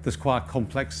there's quite a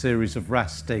complex series of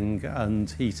resting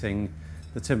and heating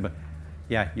the timber.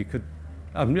 Yeah, you could.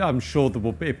 I'm sure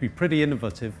it'd be pretty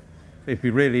innovative. It'd be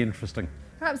really interesting.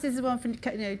 Perhaps this is one from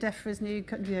DEFRA's new,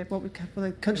 what we call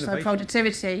the countryside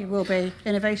productivity will be,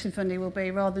 innovation funding will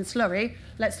be, rather than slurry,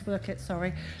 let's look at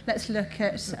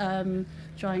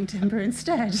drying timber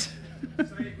instead.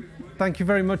 Thank you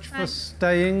very much for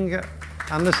staying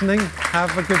and listening.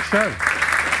 Have a good show.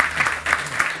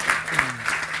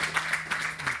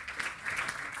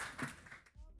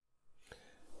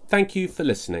 Thank you for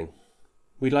listening.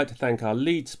 We'd like to thank our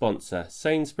lead sponsor,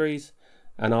 Sainsbury's,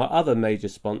 and our other major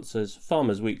sponsors,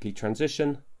 Farmers Weekly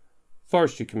Transition,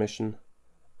 Forestry Commission,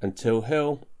 and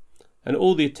Tilhill, and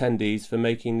all the attendees for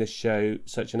making this show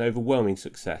such an overwhelming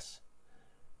success.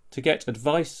 To get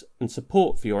advice and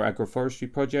support for your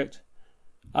agroforestry project,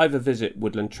 Either visit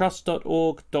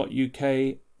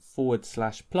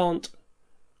woodlandtrust.org.uk/plant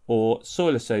or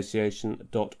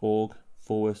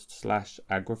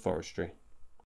soilassociation.org/agroforestry.